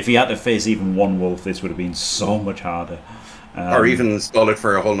lot easier. If he had to face even 1 wolf, this would have been so much harder. Or even stall it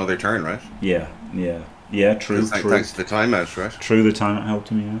for a whole nother turn, right? Yeah. True. Thanks to the timeout, right? True, the timeout helped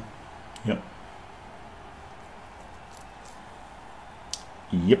him. Yeah.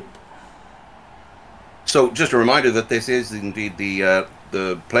 Yep. So, just a reminder that this is indeed the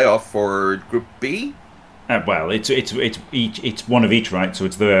playoff for Group B. Well, it's one of each, right? So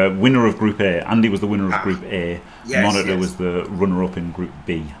it's the winner of Group A. Andy was the winner of Group A. Monitor was the runner-up in Group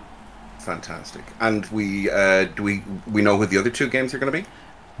B. Fantastic. And we know who the other 2 games are going to be?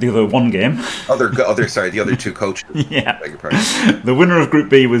 The other 1 game. The other 2 coaches. Yeah. Beg your pardon. The winner of Group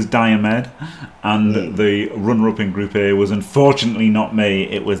B was Diomed, and the runner-up in Group A was unfortunately not me.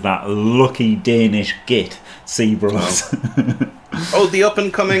 It was that lucky Danish git, Seabros. Oh, the up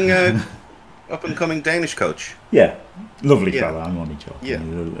and coming Danish coach. Yeah, lovely fella. I'm only joking. Yeah.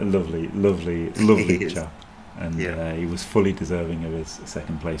 He's a lovely chap. And he was fully deserving of his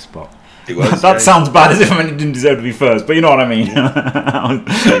 2nd place spot. He was. That sounds bad, as if he didn't deserve to be first, but you know what I mean.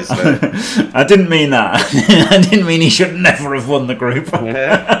 I didn't mean that. I didn't mean he should never have won the group.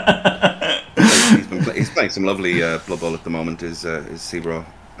 He's playing some lovely Blood Bowl at the moment. Is Sebro,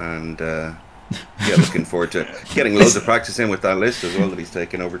 and Yeah, looking forward to getting loads of practice in with that list as well that he's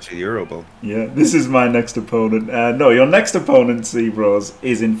taken over to Euro Bowl. Yeah, this is my next opponent. No, your next opponent, Seabros,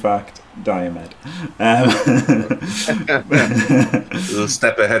 is in fact Diomed. A little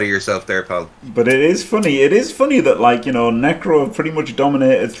step ahead of yourself there, pal. But it is funny. It is funny that, like, you know, Necro have pretty much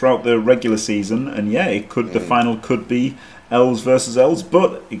dominated throughout the regular season, and yeah, it could the final could be elves versus elves.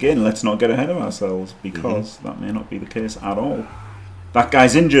 But again, let's not get ahead of ourselves because that may not be the case at all. That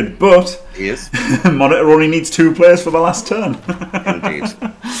guy's injured, but He is. Monitor only needs 2 players for the last turn. Indeed.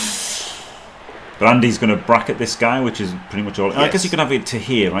 But Andy's going to bracket this guy, which is pretty much all. Yes. I guess you can have it to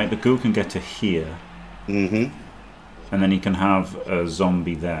here, right? The ghoul can get to here. And then he can have a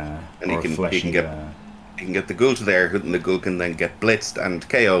zombie there, And or he a fleshy can get there. You can get the ghoul to there, and the ghoul can then get blitzed and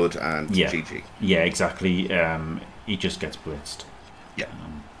KO'd and GG. Yeah, exactly. He just gets blitzed. Yeah.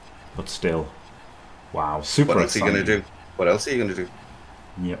 But still, wow, super What else are you exciting. going to do? What else are you going to do?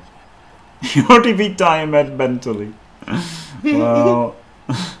 Yep. You already beat Diomed mentally. Well...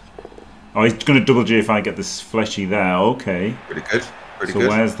 Oh, he's going to double G if I get this fleshy there. Okay. Pretty good. Pretty so good.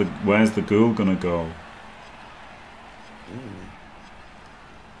 where's the ghoul going to go?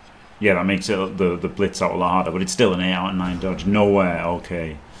 Yeah, that makes it the blitz out a lot harder, but it's still an 8 out of 9 dodge. Nowhere.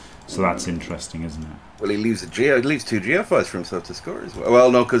 Okay. So that's interesting, isn't it? Well, he leaves 2 GFIs for himself to score as well.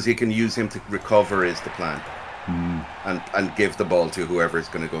 Well, no, because he can use him to recover is the plan. And give the ball to whoever is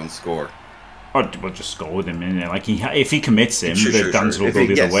going to go and score. Or we'll just score with him, innit? Like if he commits him, Sure, the sure, dancer sure. will go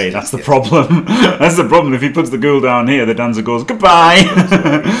the other way. That's the yes. problem. That's the problem. If he puts the ghoul down here, the dancer goes goodbye,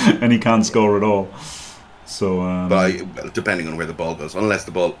 and he can't score at all. So, Well, depending on where the ball goes, unless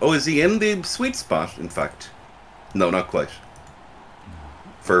the ball. Oh, is he in the sweet spot? In fact, no, not quite.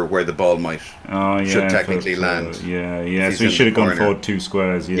 For where the ball might should technically land. Yeah. So he should have gone forward 2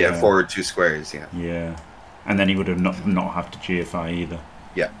 squares. Yeah, forward 2 squares. Yeah. Yeah, and then he would have not have to GFI either.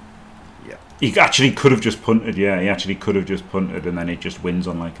 Yeah. He actually could have just punted. Yeah, he actually could have just punted, and then it just wins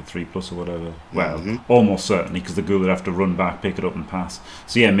on like a 3+ or whatever. Well, almost certainly, because the ghoul would have to run back, pick it up, and pass.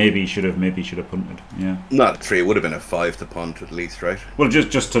 So yeah, maybe he should have punted. Yeah. Not a 3. It would have been a 5 to punt at least, right? Well,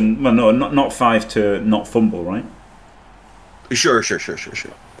 just to not 5 to not fumble, right? Sure. So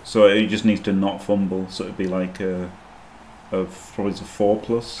he just needs to not fumble. So it'd be like probably a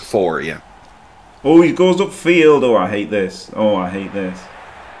 4+. 4, yeah. Oh, he goes upfield. Oh, I hate this. Oh, I hate this.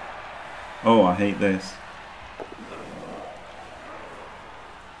 Oh, I hate this.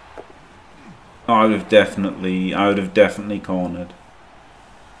 I would have definitely cornered.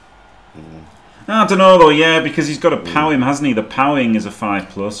 I don't know though, yeah, because he's got to pow him, hasn't he? The powing is a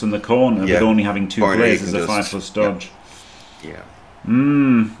 5+, and the corner with only having 2 plays is a 5+ dodge. Yeah.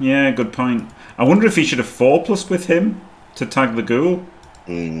 Yeah, good point. I wonder if he should have 4+ with him to tag the ghoul.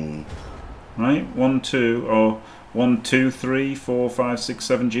 Right, 1, 2, or 1, 2, 3, 4, 5, 6,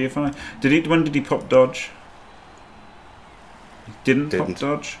 7 GFI. When did he pop dodge? He didn't pop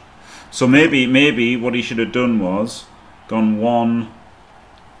dodge. So maybe what he should have done was gone 1,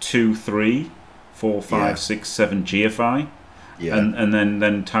 2, 3, 4, 5, 6, 7 GFI. Yeah. And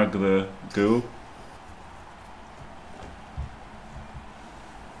then tag the ghoul.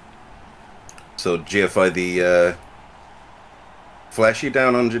 So GFI the fleshy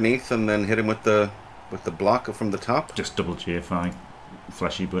down underneath, and then hit him with the block from the top. Just double GFI,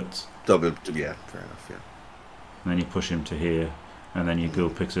 fleshy blitz. Double, yeah, fair enough, yeah. And then you push him to here, and then your ghoul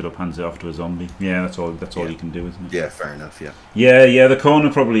picks it up, hands it off to a zombie. Yeah, that's all you can do, isn't it? Yeah, fair enough, yeah. Yeah, the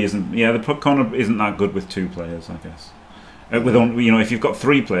corner probably isn't. Yeah, the corner isn't that good with 2 players, I guess. With if you've got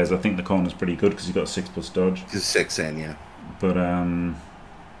 3 players, I think the corner's pretty good because you've got a 6+ dodge. It's 6 in, yeah. But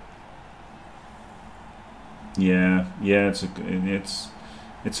yeah,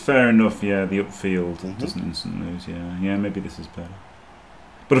 it's fair enough. Yeah, the upfield doesn't instant lose. Yeah, maybe this is better.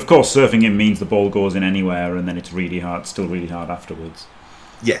 But of course, surfing in means the ball goes in anywhere, and then it's really hard, still really hard afterwards.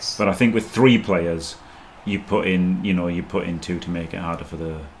 Yes. But I think with 3 players, you put in 2 to make it harder for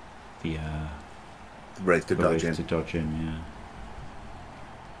the race to dodge in.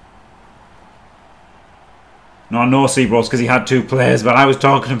 Yeah. No, Seabros, because he had 2 players, but I was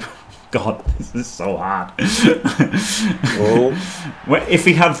talking about. God, this is so hard.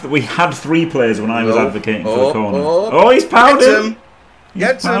 We had 3 players when I was advocating for the corner. Oh, he's powered him.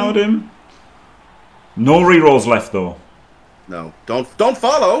 He's powered him. No rerolls left though. No, don't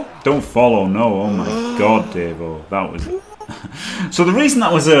follow. Don't follow. No. Oh my God, Davo, that was. So the reason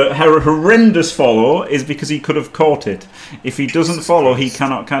that was a horrendous follow is because he could have caught it. If he doesn't follow, he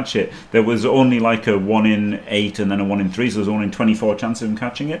cannot catch it. There was only like a 1 in 8 and then a 1 in 3, so there was only 24 chance of him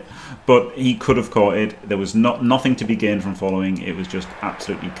catching it. But he could have caught it. There was nothing to be gained from following. It was just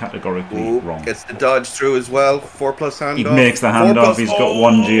absolutely categorically wrong. Gets the dodge through as well. 4+ handoff. He makes the handoff. He's got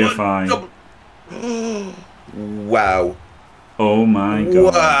 1 GFI. Wow. Oh my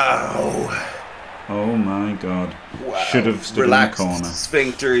god. Wow. Oh my god. Wow. Should have stood Relaxed in the corner.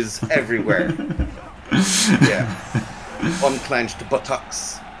 sphincters everywhere. Yeah. Unclenched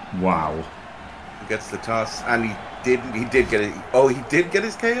buttocks. Wow. He gets the toss, and he did get it. Oh, he did get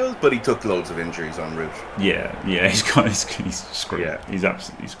his KOs, but he took loads of injuries en route. Yeah, he's screwed. Yeah. He's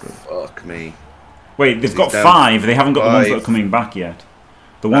absolutely screwed. Fuck me. Wait, they've got 5. They haven't got the ones that are coming back yet.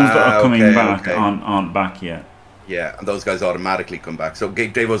 The ones that are coming back aren't back yet. Yeah, and those guys automatically come back. So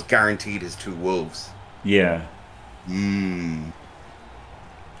Davo's guaranteed his 2 wolves. Yeah.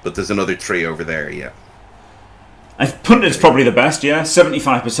 But there's another 3 over there, yeah. Punted's probably the best, yeah.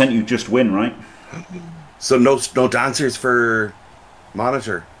 75% you just win, right? So no dancers for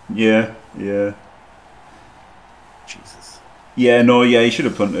monitor. Yeah. Jesus. Yeah, no, yeah, he should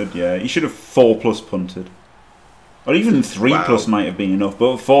have punted, yeah. He should have 4+ punted. Or even 3+ might have been enough,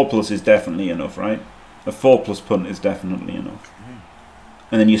 but 4+ is definitely enough, right? A 4+ punt is definitely enough.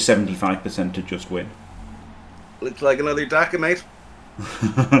 And then you're 75% to just win. Looks like another DACA, mate.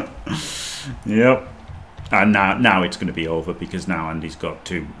 Yep. And now it's going to be over because now Andy's got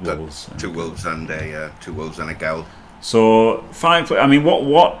 2 wolves. 2 wolves and a 2 wolves and a Gaul. So 5. I mean,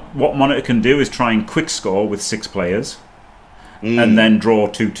 what Monitor can do is try and quick score with 6 players, and then draw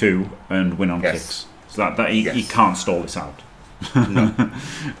 2-2 and win on kicks. So that he can't stall this out. No.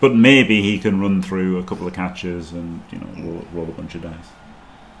 But maybe he can run through a couple of catches and roll a bunch of dice.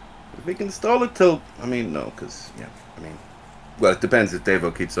 If we can stall it till, I mean, no, because well, it depends if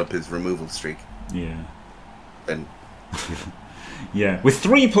Davo keeps up his removal streak. Yeah. Then. Yeah, with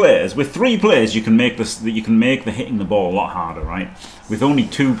 3 players, you can make this. You can make the hitting the ball a lot harder, right? With only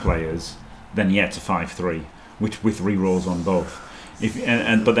 2 players, then it's a 5-3, which with rerolls on both.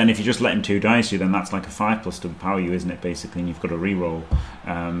 But then if you just let him 2 dice you, then that's like a 5+ to power you, isn't it? Basically, and you've got a reroll,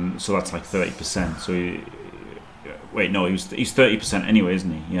 so that's like 30%. So wait, no, he's 30% anyway,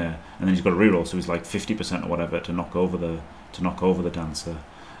 isn't he? Yeah, and then he's got a reroll, so he's like 50% or whatever to knock over the dancer.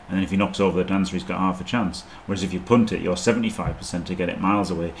 And then if he knocks over the dancer, he's got half a chance. Whereas if you punt it, you're 75% to get it miles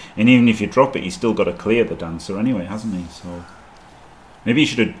away. And even if you drop it, he's still got to clear the dancer anyway, hasn't he? So maybe he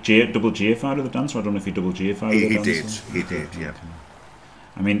should have double GFI'd with the dancer. I don't know if he double GFI'd with the dancer. He did, yeah.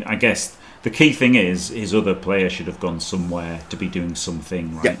 I mean, I guess the key thing is his other player should have gone somewhere to be doing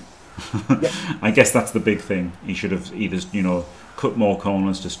something, right? Yeah. I guess that's the big thing. He should have either, cut more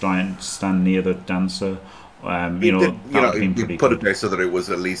corners to try and stand near the dancer. You put it there so that it was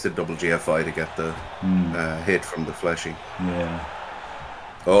at least a double GFI to get the hit from the fleshy. Yeah.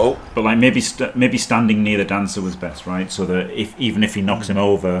 Oh. But like maybe standing near the dancer was best, right? So that even if he knocks him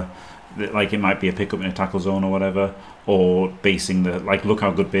over, like it might be a pickup in a tackle zone or whatever, or basing look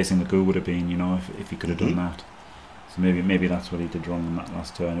how good basing the goo would have been, if he could have done that. So maybe that's what he did wrong on that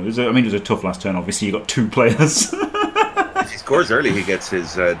last turn. It was a tough last turn. Obviously, you got 2 players. If he scores early, he gets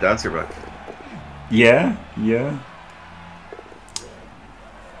his dancer back. Yeah.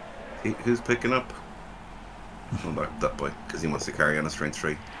 Who's picking up? Oh, that boy, because he wants to carry on a strength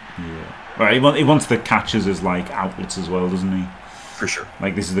 3. Yeah. Right, he wants the catches as like outlets as well, doesn't he? For sure.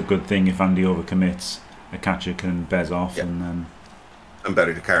 Like this is the good thing. If Andy overcommits, a catcher can bez off and then. And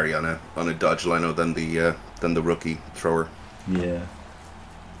better to carry on a dodge lino than the rookie thrower. Yeah.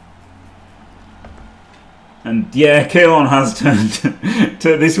 And yeah, Caolan has turned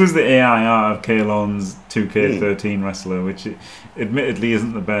to this was the AIR of Caolan's 2K13 wrestler, which admittedly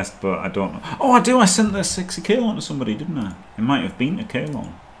isn't the best, but I don't know. Oh, I sent the sexy Caolan to somebody, didn't I? It might have been a Caolan.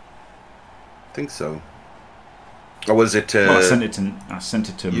 I think so. Or was it? I sent it to Maya. Sent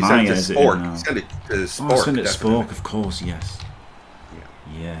it to Spork. Send it to Spork. Oh, I sent it to Spork, of course. Yes. Yeah.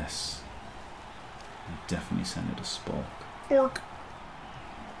 Yes. I definitely sent it to Spork. Spork.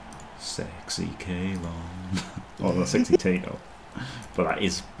 Sexy Caolan. Or the sexy Tato. But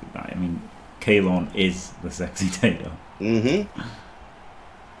Caolan is the sexy Tato. Mm-hmm.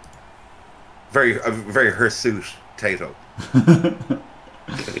 Very hirsute Tato.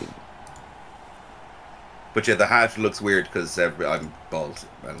 But yeah, the hat looks weird because I'm bald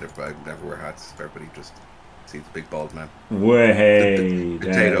and I never wear hats. Everybody just sees the big bald man. Way.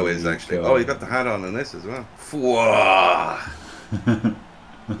 The Tato is actually. Oh, you got the hat on in this as well. Fwah.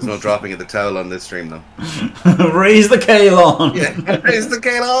 There's no dropping of the towel on this stream, though. Raise the Caolan! Yeah, raise the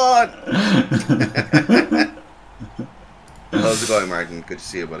Caolan! How's it going, Martin? Good to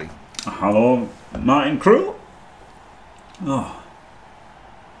see you, buddy. Hello, Martin Crew. Oh,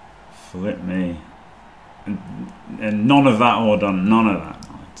 flip me. And none of that or done. None of that.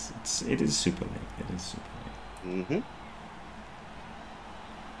 No, it is Super League. It is Super League. Mm-hmm.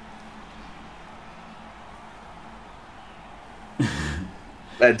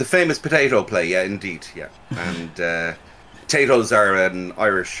 The famous potato play, yeah, indeed, yeah. And potatoes are an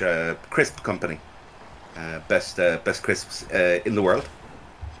Irish crisp company. Best crisps in the world.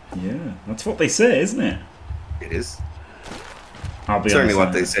 Yeah, that's what they say, isn't it? It is. I'll be Certainly honest,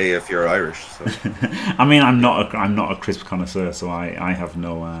 what they say if you're Irish. So. I mean, I'm not a crisp connoisseur, so I have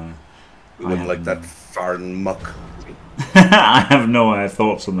no. We wouldn't like that foreign muck. I have no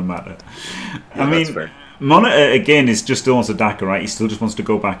thoughts on the matter. Yeah, I mean, that's fair. Monitor again is just almost a Daka, right? He still just wants to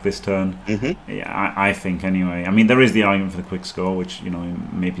go back this turn. Mm-hmm. Yeah, I think anyway. I mean, there is the argument for the quick score, which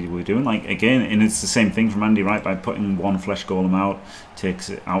maybe we're doing like again, and it's the same thing from Andy, right? By putting one flesh golem out,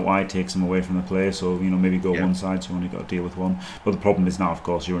 takes it out wide, takes him away from the play. So maybe go one side, so you only got to deal with one. But the problem is now, of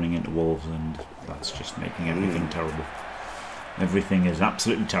course, you're running into wolves, and that's just making everything terrible. Everything is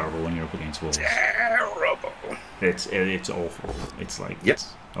absolutely terrible when you're up against wolves. Terrible. It's awful. It's like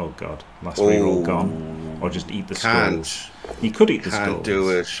oh god, last Oh, reroll gone, or just eat the skulls. He could eat the skulls. Can't do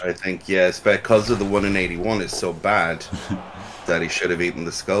it. I think yes, because of the 1 in 81 is so bad that he should have eaten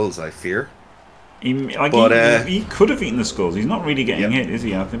the skulls. I fear. He could have eaten the skulls. He's not really getting hit, is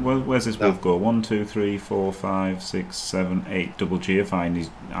he? I think. Where's this wolf go? 1, 2, 3, 4, 5, 6, 7, 8. Double GFI, and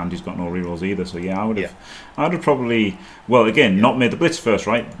he's got no rerolls either. So yeah, I would have probably. Well, again, not made the blitz first,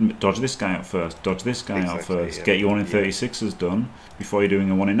 right? Dodge this guy out first. Dodge this guy out first. Yeah. Get your 1 in 36s done before you're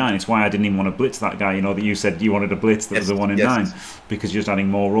doing a 1 in 9. It's why I didn't even want to blitz that guy. That you said you wanted a blitz that was a 1 in 9 because you're just adding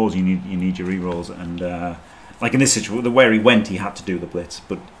more rolls. You need your rerolls, and like in this situation, where he went, he had to do the blitz,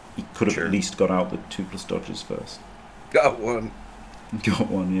 but. He could have at least got out the 2+ dodges first. Got one. Got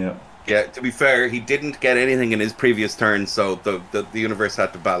one, yeah. Yeah, to be fair, he didn't get anything in his previous turn, so the universe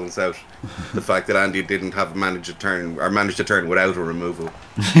had to balance out the fact that Andy didn't have managed a turn without a removal.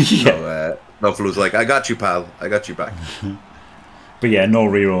 So Nuffle was like, "I got you, pal. I got you back." But yeah, no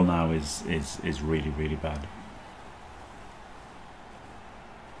reroll now is really, really bad.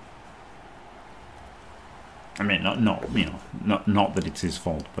 I mean, not that it's his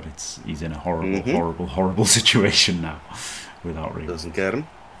fault, but he's in a horrible, horrible situation now, without reroll. Doesn't get him.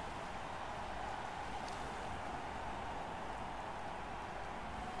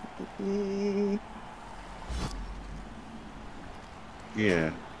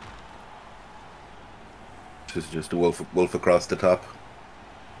 Yeah. This is just a wolf across the top.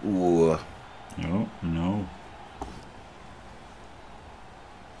 Ooh. No.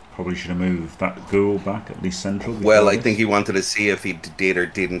 Probably should have moved that ghoul back at least central. Well, I think he wanted to see if he did or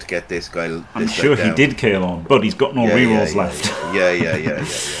didn't get this guy. I'm sure he did Caolan, but he's got no rerolls left. Yeah.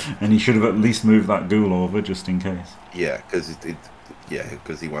 And he should have at least moved that ghoul over just in case. Yeah, because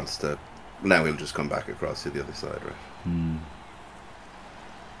he wants to. Now he'll just come back across to the other side, right?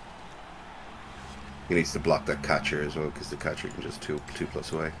 He needs to block that catcher as well, because the catcher can just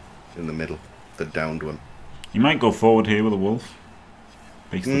 2+ away in the middle, the downed one. You might go forward here with a wolf.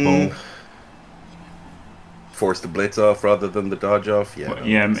 Makes the ball. Force the blitz off rather than the dodge off.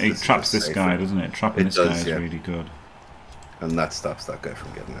 Yeah, it traps this guy, doesn't it? Trapping this guy is really good. And that stops that guy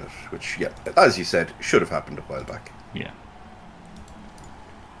from getting out, which, as you said, should have happened a while back. Yeah.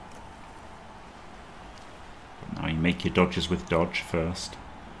 But now you make your dodges with dodge first,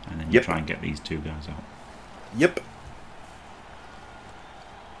 and then you try and get these two guys out. Yep.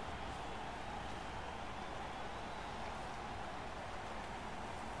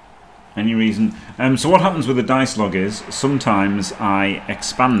 Any reason? So what happens with the dice log is sometimes I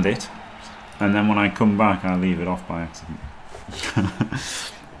expand it, and then when I come back I leave it off by accident.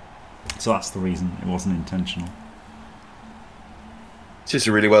 So that's the reason. It wasn't intentional. It's just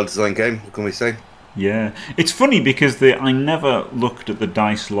a really well designed game. What can we say? Yeah, it's funny because I never looked at the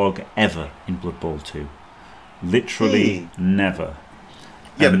dice log ever in Blood Bowl 2. Literally never.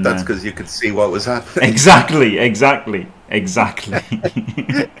 Yeah, but that's because you could see what was happening. Exactly. Exactly. What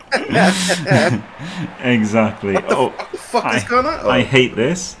the fuck is going on? I hate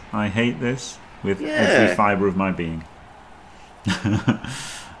this. I hate this with every fibre of my being.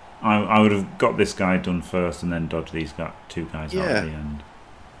 I would have got this guy done first and then dodged these two guys out at the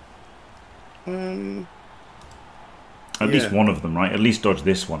end. At least one of them, right? At least dodge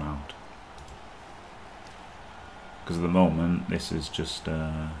this one out. Because at the moment, this is just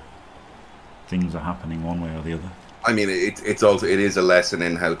things are happening one way or the other. I mean, it is a lesson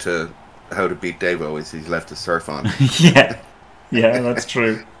in how to beat Davo. Is he's left a surf on? yeah, that's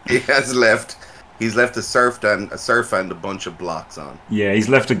true. He's left a surf and a bunch of blocks on. Yeah, he's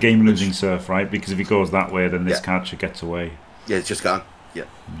left a game losing surf, right? Because if he goes that way, then this catcher gets away. Yeah, it's just gone. Yeah.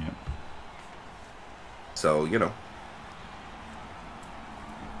 So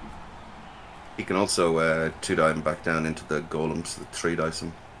he can also 2-die him back down into the golems, the 3-dice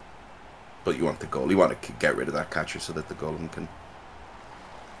him. But you want the goal. You want to get rid of that catcher so that the golem can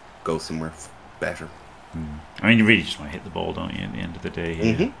go somewhere better. I mean, you really just want to hit the ball, don't you, at the end of the day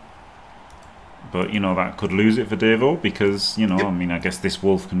here. But, you know, that could lose it for Davo because, you know, I mean, I guess this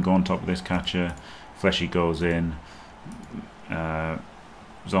wolf can go on top of this catcher. Fleshy goes in.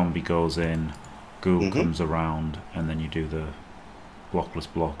 Zombie goes in. Ghoul comes around. And then you do the blockless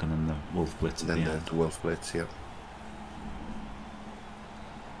block and then the wolf blitz at the end. The wolf blitz, yeah.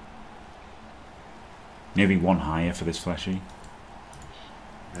 Maybe one higher for this Fleshy.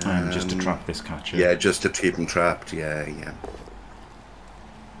 Just to trap this catcher. Yeah, just to keep him trapped. Yeah.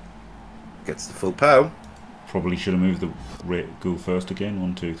 Gets the full pow. Probably should have moved the ghoul first again.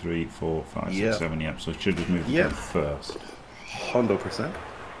 1, 2, 3, 4, 5, 6, 7. Yep. So should have moved the ghoul first. 100%.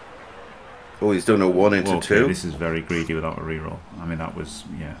 Oh, he's done a 1 into 2. This is very greedy without a reroll. I mean, that was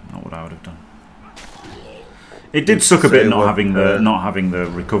not what I would have done. It did suck a bit not having the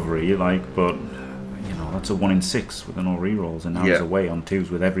recovery, like, but you know that's a 1 in 6 with no rerolls, and now he's away on 2s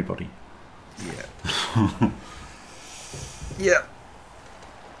with everybody. Yeah. Yeah.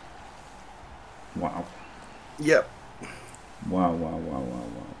 Wow. Yep. Wow.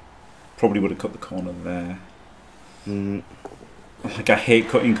 Probably would have cut the corner there. Like, I hate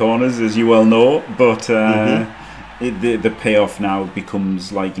cutting corners, as you well know, but the payoff now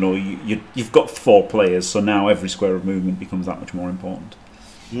becomes like, you know, you've got 4 players, so now every square of movement becomes that much more important.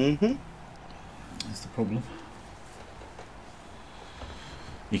 That's the problem.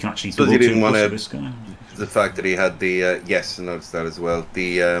 You can actually so you didn't want to this guy. The fact that he had the yes, I noticed that as well.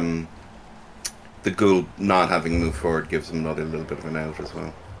 The ghoul not having moved forward gives him another little bit of an out as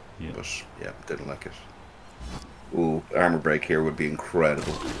well. Yeah. But yeah, didn't like it. Ooh, armor break here would be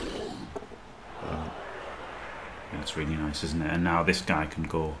incredible. That's really nice, isn't it? And now this guy can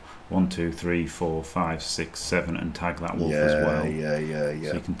go 1, 2, 3, 4, 5, 6, 7 and tag that wolf as well. Yeah.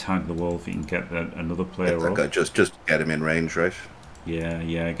 So you can tag the wolf, you can get another player up. Just get him in range, right?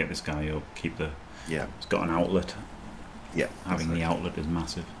 Yeah, get this guy up, keep the... Yeah. He's got an outlet. Yeah. Having the outlet is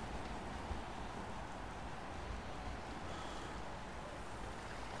massive.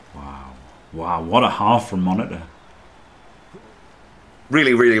 Wow, what a half from Monitor.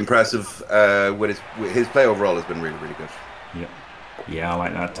 Really, really impressive. With his play overall has been really, really good. Yeah, I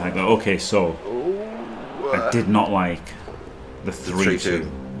like that tag. Okay, so I did not like the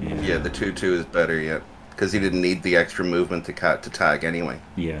 3-2. Yeah, the 2-2 is better, because he didn't need the extra movement to tag anyway.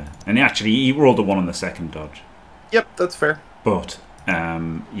 Yeah, and he rolled a 1 on the second dodge. Yep, that's fair. But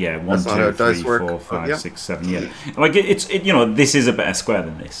 1, 2, 3, 4, 5, 6, 7. Yeah, like you know, this is a better square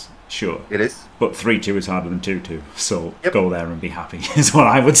than this. Sure. It is. But 3-2 is harder than 2-2. So go there and be happy, is what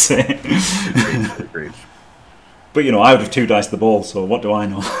I would say. Agreed. But, you know, I would have 2 dice the ball, so what do I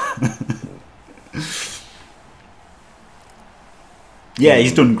know? Yeah,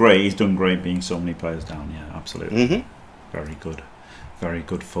 he's done great. He's done great being so many players down. Yeah, absolutely. Very good. Very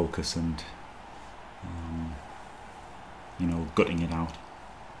good focus and, you know, gutting it out.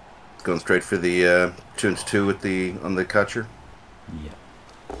 Going straight for the 2 into 2 on the catcher. Yeah.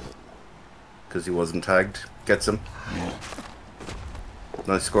 Because he wasn't tagged. Gets him. Yeah.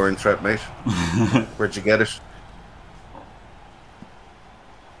 Nice scoring threat, mate. Where'd you get it?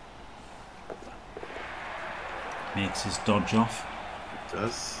 Makes his dodge off. It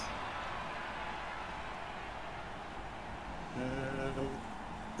does.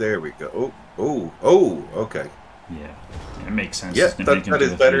 There we go. Oh, okay. Yeah, it makes sense. Yeah, that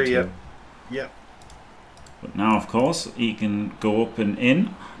is better, yeah. But now, of course, he can go up and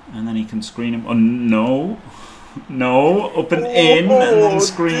in, and then he can screen him. Oh, no, up and in, and then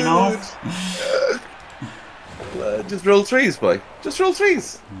screen off. Just roll 3s, boy. Just roll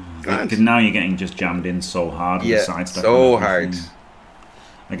 3s. Now you're getting just jammed in so hard. Yeah, so hard.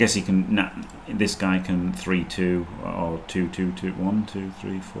 I guess he can. This guy can 3-2 or 2-2-2. 1, 2,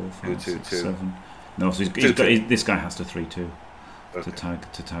 3, 4, 5, 6, 7. No, so this guy has to 3-2 to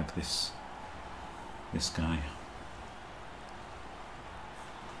tag this guy.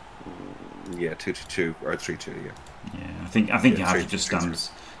 Yeah, 2-2 or 3-2. Yeah. Yeah, I think you have to just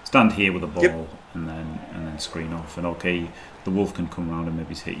stand here with the ball and then screen off. And okay, the wolf can come around and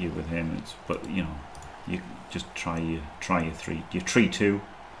maybe hit you with him. But you know, you just try your 3-2.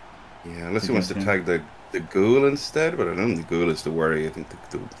 Yeah, unless he wants to tag the ghoul instead, but I don't think the ghoul is the worry. I think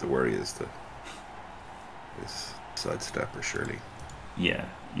the worry is this sidestepper, surely. Yeah.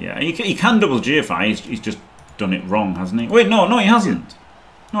 He can double GFI. He's just done it wrong, hasn't he? Wait, no, he hasn't.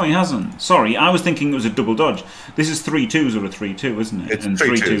 No, he hasn't. Sorry, I was thinking it was a double dodge. This is 3-2s or a 3-2, isn't it? It's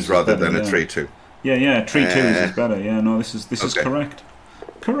 3-2s rather than a 3-2. Yeah, 3-2s is better. Yeah, no, this is correct.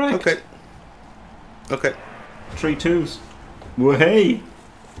 Correct. Okay. 3-2s. Well, hey.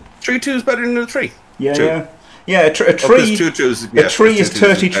 3-2 is better than a 3. Yeah. Yeah, a tree. Two twos. A tree is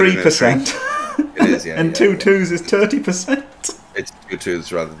 33%. It is, yeah. And two twos is 30%. It's two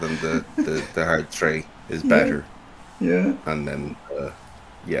twos rather than the hard 3 is better. Yeah. And then,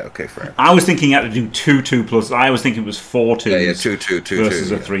 yeah, okay, fair. I was thinking you had to do 2-2 plus. I was thinking it was 4 twos. Yeah, 2-2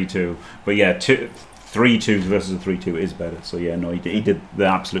 versus a 3-2. But yeah, 3 twos versus a 3-2 is better. So yeah, no, he did the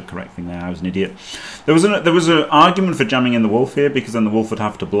absolute correct thing there. I was an idiot. There was an argument for jamming in the wolf here because then the wolf would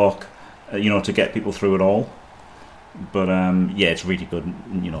have to block, to get people through it all. But yeah, it's really good.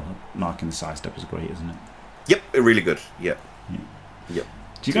 Marking the sidestep is great, isn't it? Yep, really good. Yep.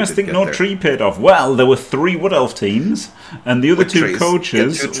 Do you guys think no tree paid off? Well, there were 3 Wood Elf teams, and the other 2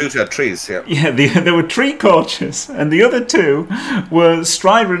 coaches... Yeah, two had trees, yeah. Yeah, there were 3 coaches, and the other 2 were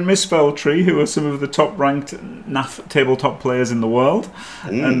Strider and Misspell Tree, who are some of the top-ranked NAF tabletop players in the world,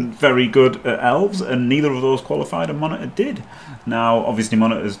 and very good at elves, and neither of those qualified, and Monitor did. Now, obviously,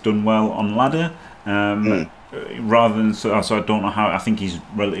 Monitor's done well on ladder, rather than so I don't know how. I think he's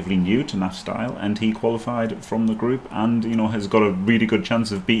relatively new to NAF style, and he qualified from the group, and has got a really good chance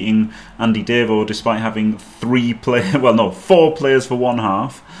of beating Andy Davo, despite having 4 players for one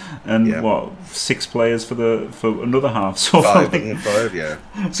half, and 6 players for another half. So five, yeah.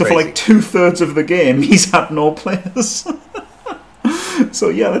 So Crazy. for like 2/3 of the game, he's had no players. So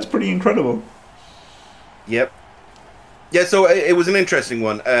yeah, that's pretty incredible. Yep. Yeah, so it was an interesting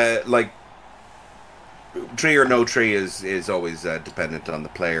one. Tree or no tree is always dependent on the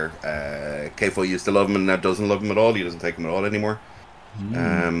player. Kfo used to love him and now doesn't love him at all. He doesn't take him at all anymore.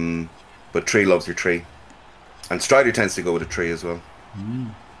 But tree loves your tree. And Strider tends to go with a tree as well.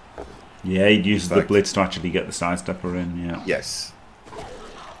 Yeah, he uses the blitz to actually get the sidestepper in, yeah. Yes.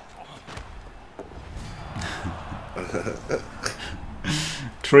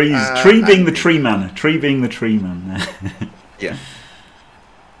 Tree being the tree man. Tree being the tree man. Yeah.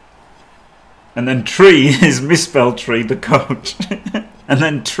 And then Tree is Misspelled Tree, the coach. And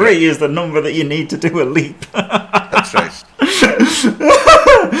then Tree is the number that you need to do a leap. That's right.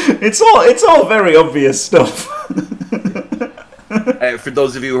 It's all very obvious stuff. For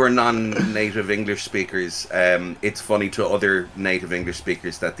those of you who are non-native English speakers, it's funny to other native English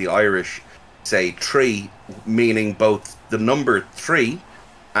speakers that the Irish say tree, meaning both the number 3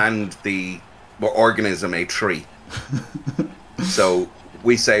 and the organism a tree. So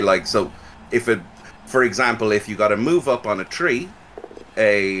we say for example, if you got to move up on a tree,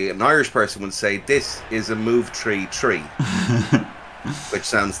 an Irish person would say, "This is a move tree," which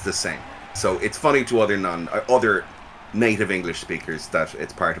sounds the same. So it's funny to other native English speakers that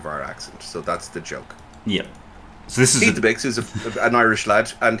it's part of our accent. So that's the joke. Yeah. So this is Pete the Bix is an Irish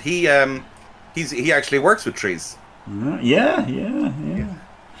lad, and he actually works with trees. Yeah.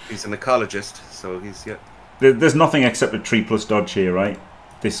 He's an ecologist, so he's There's nothing except a tree plus dodge here, right?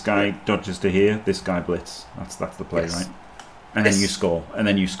 This guy dodges to here. This guy blitz. That's the play, right? And then you score.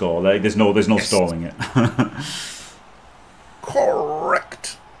 There's no stalling it.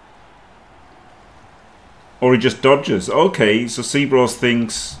 Correct. Or he just dodges. Okay, so Seabros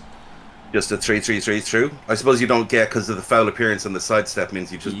thinks just a 3-3-3 through. I suppose you don't get because of the foul appearance and the sidestep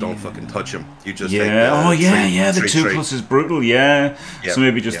means you just don't fucking touch him. You just take the 2+ is brutal. Yeah. So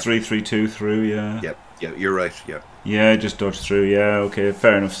maybe just 3-3-2 through. Yeah. Yeah, you're right. Yeah, just dodge through. Yeah, okay,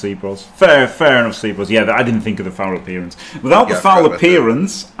 fair enough, Seabros. Fair enough, Seabros. Yeah, I didn't think of the foul appearance. Without the foul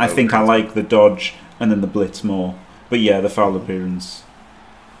appearance, I think I like the dodge and then the blitz more. But yeah, the foul appearance,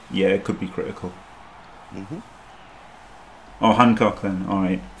 it could be critical. Oh, Hancock then. All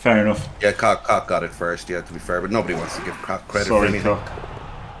right, fair enough. Yeah, Cock got it first. Yeah, to be fair, but nobody wants to give Cock credit for anything. Cock.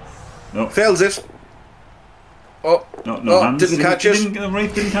 No, fails it. Oh, no hands. Didn't catch it.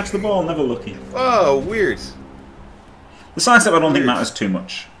 Wraith didn't catch the ball. Never lucky. Oh, weird. The sidestep I don't think matters too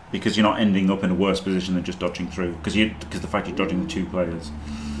much because you're not ending up in a worse position than just dodging through because the fact you're dodging the 2 players,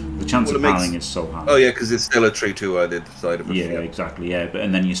 the chance of parrying is so high. Oh yeah, because it's still a 3-2 either side of it. Yeah, exactly. Yeah,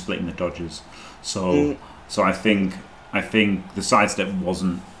 and then you're splitting the dodges. So I think the sidestep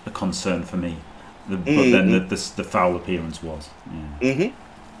wasn't a concern for me, but then the foul appearance was. Yeah.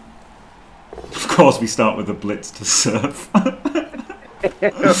 Of course, we start with a blitz to serve.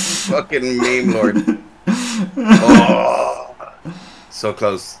 Fucking meme lord. Oh, so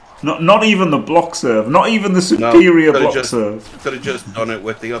close. Not even the block serve. Not even the superior block serve. Could have just done it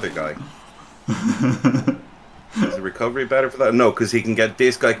with the other guy. Is the recovery better for that? No, because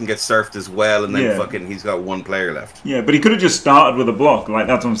this guy can get surfed as well, and then he's got 1 player left. Yeah, but he could have just started with a block. Like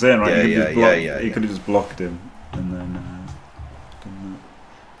that's what I'm saying, right? Yeah. He could have just blocked him, and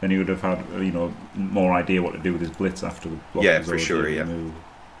then he would have had more idea what to do with his blitz after the block. Yeah, for sure. Yeah.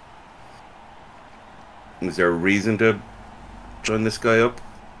 Is there a reason to join this guy up?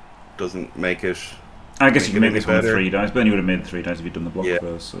 Doesn't make it. I guess you can make this one better. 3 dice, but then you would have made 3 dice if you'd done the block Yeah.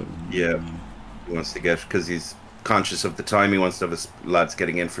 first. So, Yeah. He wants to get, because he's conscious of the time, he wants to have his lads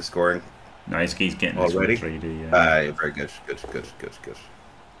getting in for scoring. No, he's getting this Already? one 3D. Yeah. Very good. Good.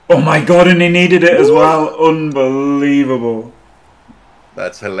 Oh my god, and he needed it as well. Unbelievable.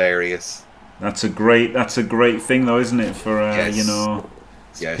 That's hilarious. That's a great thing though, isn't it? For Yes. you know,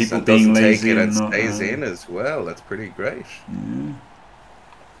 Yes, people and being doesn't lazy take it and not, stays in as well. That's pretty great. Yeah.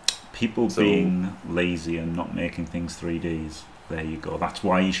 People being lazy and not making things 3Ds. There you go. That's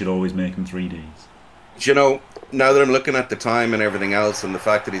why you should always make them 3Ds. You know, now that I'm looking at the time and everything else, and the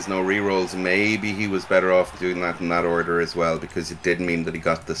fact that he's no rerolls, maybe he was better off doing that in that order as well, because it did mean that he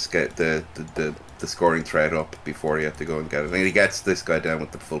got the scoring thread up before he had to go and get it. And he gets this guy down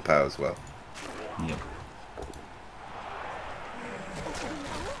with the full power as well. Yep.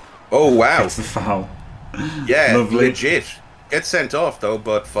 Oh wow! That's the foul. Yeah, Lovely. legit. Gets sent off though,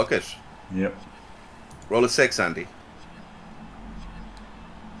 but fuck it. Yep. Roll a 6, Andy.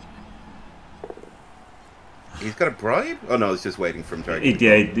 He's got a bribe? Oh no, he's just waiting for him to argue.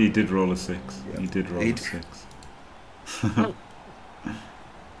 He did roll a 6. Yeah. He did roll a 6.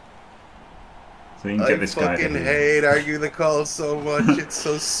 So you can get this guy. I fucking hate argue the call so much. It's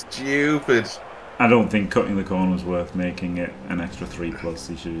so stupid. I don't think cutting the corner was worth making it an extra 3+.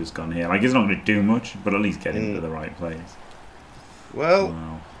 He should have just gone here. Like, he's not going to do much, but at least get him to the right place. Well,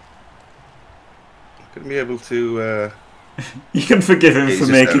 Wow. Gonna be able to. You can forgive him for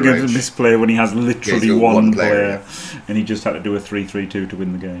making a range. misplay when he has literally got one player, player, and he just had to do a 3-3-2 to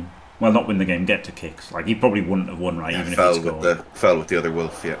win the game. Well, not win the game, get to kicks. Like, he probably wouldn't have won, right? Even if he scored. Fell with the other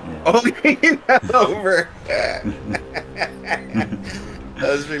wolf. Yeah. Oh, he fell over. That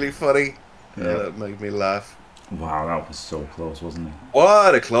was really funny. Yeah. That made me laugh. Wow, that was so close, wasn't it?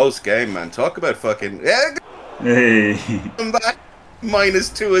 What a close game, man! Talk about fucking. Yeah, Hey. come back.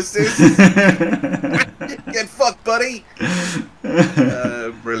 -2 assists. Get fucked, buddy.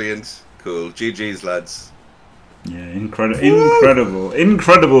 Brilliant. Cool. GG's, lads. Yeah, incredible.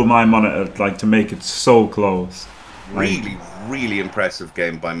 My monitor, like, to make it so close. Really impressive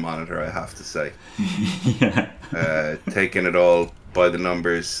game by Monitor, I have to say. Yeah. Taking it all by the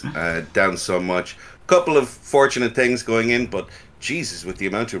numbers, down so much. Couple of fortunate things going in, but Jesus, with the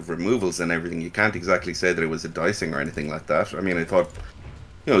amount of removals and everything, you can't exactly say that it was a dicing or anything like that. I mean, I thought,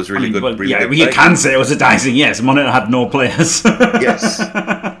 it was really good. Really good you play. can say it was a dicing. Yes, Monitor had no players. Yes.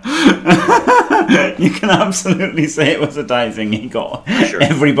 You can absolutely say it was a dicing. He got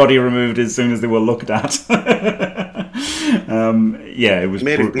everybody removed as soon as they were looked at. Yeah, it was.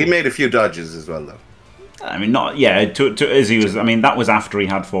 He made a few dodges as well, though. I mean, not as he was. I mean, that was after he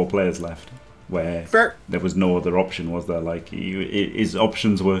had 4 players left, where there was no other option, was there? Like, his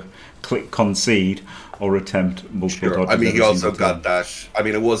options were click concede or attempt multiple dodges. I mean, he also got that. I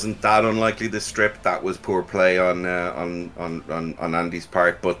mean, it wasn't that unlikely. The strip, that was poor play on Andy's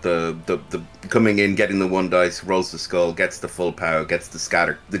part, but the coming in, getting the 1 dice, rolls the skull, gets the full power, gets the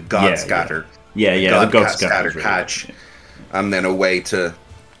scatter, the god scatter, the god scatter really catch, and then away to.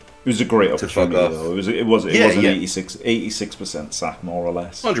 It was a great opportunity, though. It was an 86% sack, more or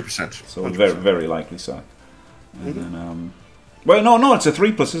less. 100%. So 100%. Very likely sack. And then, well, no, it's a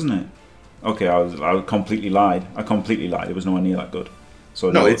 3+, isn't it? Okay, I completely lied. It was nowhere near that good. So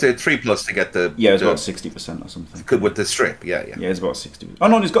no, it's a 3+ to get the. Yeah, it's about 60% or something. Good with the strip, yeah. Yeah, it's about 60%. Oh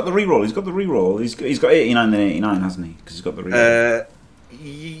no, he's got the reroll. He's got 89 then 89, hasn't he? Because he's got the reroll.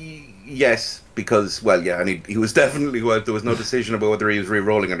 Yes, because and he was definitely. There was no decision about whether he was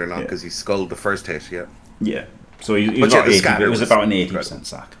re-rolling it or not because he sculled the first hit. Yeah. Yeah. So he was about 80, it was about an 80%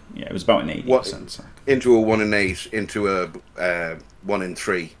 sack. Yeah, it was about an 80% sack. Into a 1 in 8, into a 1 in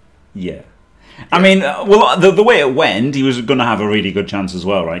 3. Yeah. I mean, well, the way it went, he was going to have a really good chance as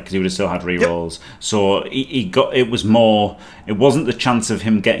well, right? Because he would have still had re-rolls. Yep. So he got. It was more. It wasn't the chance of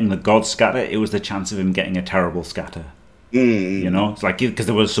him getting the god scatter. It was the chance of him getting a terrible scatter. You know, it's like because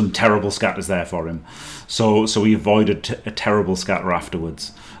there was some terrible scatters there for him, so he avoided a terrible scatter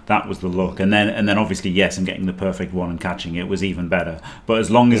afterwards. That was the luck, and then obviously yes, and getting the perfect one and catching it was even better. But as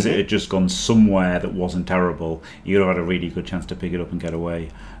long as it had just gone somewhere that wasn't terrible, you'd have had a really good chance to pick it up and get away.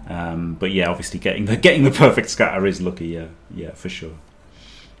 But yeah, obviously getting the perfect scatter is lucky. Yeah, for sure.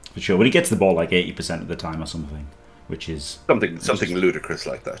 When he gets the ball like 80% of the time or something. Which is something ludicrous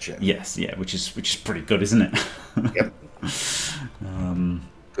like that, yeah. Yes, yeah, which is pretty good, isn't it? Yep.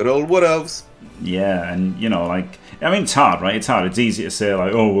 Good old Wood Elves. Yeah, and you know, like, I mean, it's hard, right? It's hard. It's easy to say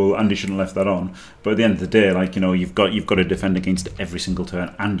like, oh well, Andy shouldn't have left that on. But at the end of the day, like, you know, you've got to defend against every single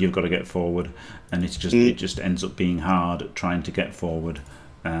turn, and you've got to get forward, and it's just it just ends up being hard trying to get forward.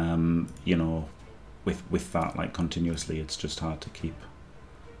 You know, with that like continuously, it's just hard to keep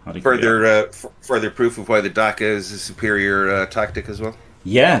Further proof of why the DACA is a superior tactic as well.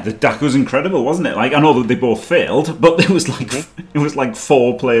 Yeah, the DACA was incredible, wasn't it? Like, I know that they both failed, but it was like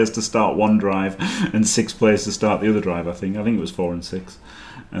 4 players to start one drive and 6 players to start the other drive. I think it was 4 and 6,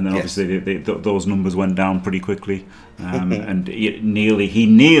 and then obviously those numbers went down pretty quickly. And he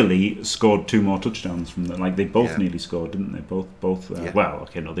nearly scored 2 more touchdowns from them. Like they both nearly scored, didn't they? Both. Well,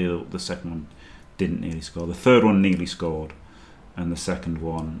 okay, no, the second one didn't nearly score. The third one nearly scored, and the second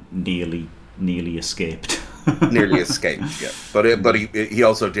one nearly escaped. Nearly escaped, yeah. But he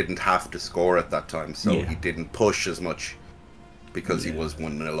also didn't have to score at that time, so he didn't push as much because he was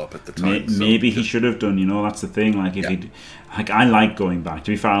 1-0 up at the time. Maybe he should have done. That's the thing. Like if he'd, like I like going back.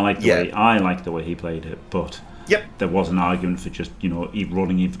 To be fair, I like the way he played it, but there was an argument for just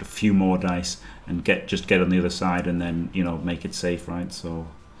rolling in for a few more dice and get on the other side and then make it safe, right? So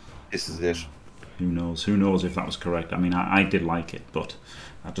this is it. Who knows? Who knows if that was correct? I mean, I did like it, but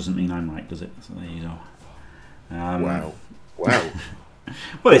that doesn't mean I'm right, does it? So there you go. Wow.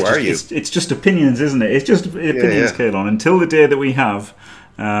 Well, it's just opinions, isn't it? It's just opinions, Caolan. Until the day that we have,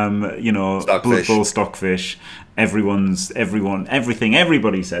 Blood Bowl Stockfish, everything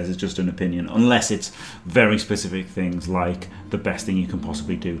everybody says is just an opinion, unless it's very specific things like the best thing you can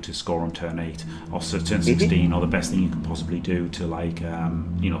possibly do to score on turn 8 or turn 16, or the best thing you can possibly do to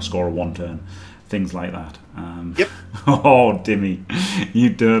score a 1 turn. Things like that. Oh, Dimmy, you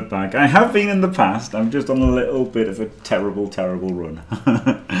dirtbag. I have been in the past. I'm just on a little bit of a terrible, terrible run.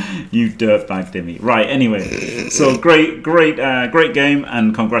 You dirtbag, Dimmy. Right, anyway. So great game,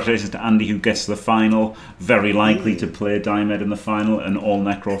 and congratulations to Andy, who gets the final. Very likely to play Diomed in the final, an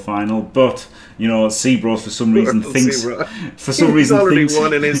all-necro final. But, Seabros for some reason thinks... He's already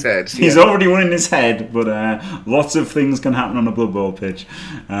won in his head. He's already won in his head, but lots of things can happen on a Blood Bowl pitch.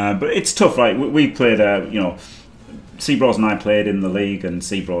 But it's tough, right? We played, Seabros and I played in the league, and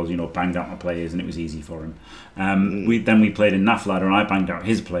Seabros, banged out my players, and it was easy for him. We played in NAF Ladder, and I banged out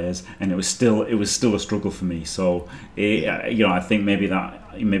his players, and it was still a struggle for me. So, I think maybe the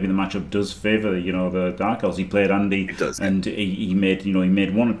matchup does favour the Dark Elves. He played Andy, and he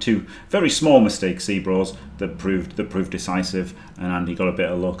made 1 or 2 very small mistakes, Seabros, that proved decisive, and Andy got a bit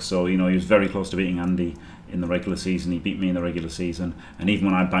of luck. So he was very close to beating Andy in the regular season. He beat me in the regular season, and even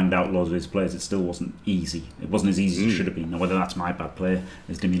when I banged out loads of his players, it still wasn't easy. It wasn't as easy as it should have been. Now, whether that's my bad play,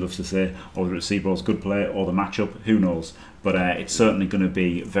 as Dimmy loves to say, or whether it's Seabrow's good play, or the matchup, who knows? But it's certainly going to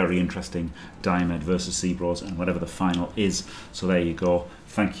be very interesting, Diomed versus Seabros, and whatever the final is. So there you go.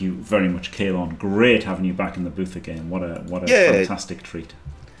 Thank you very much, Caolan. Great having you back in the booth again. What a fantastic treat.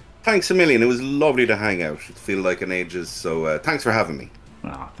 Thanks a million. It was lovely to hang out. It feels like an ages. So thanks for having me.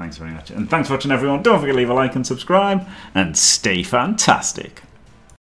 Thanks very much. And thanks for watching, everyone. Don't forget to leave a like and subscribe, and stay fantastic.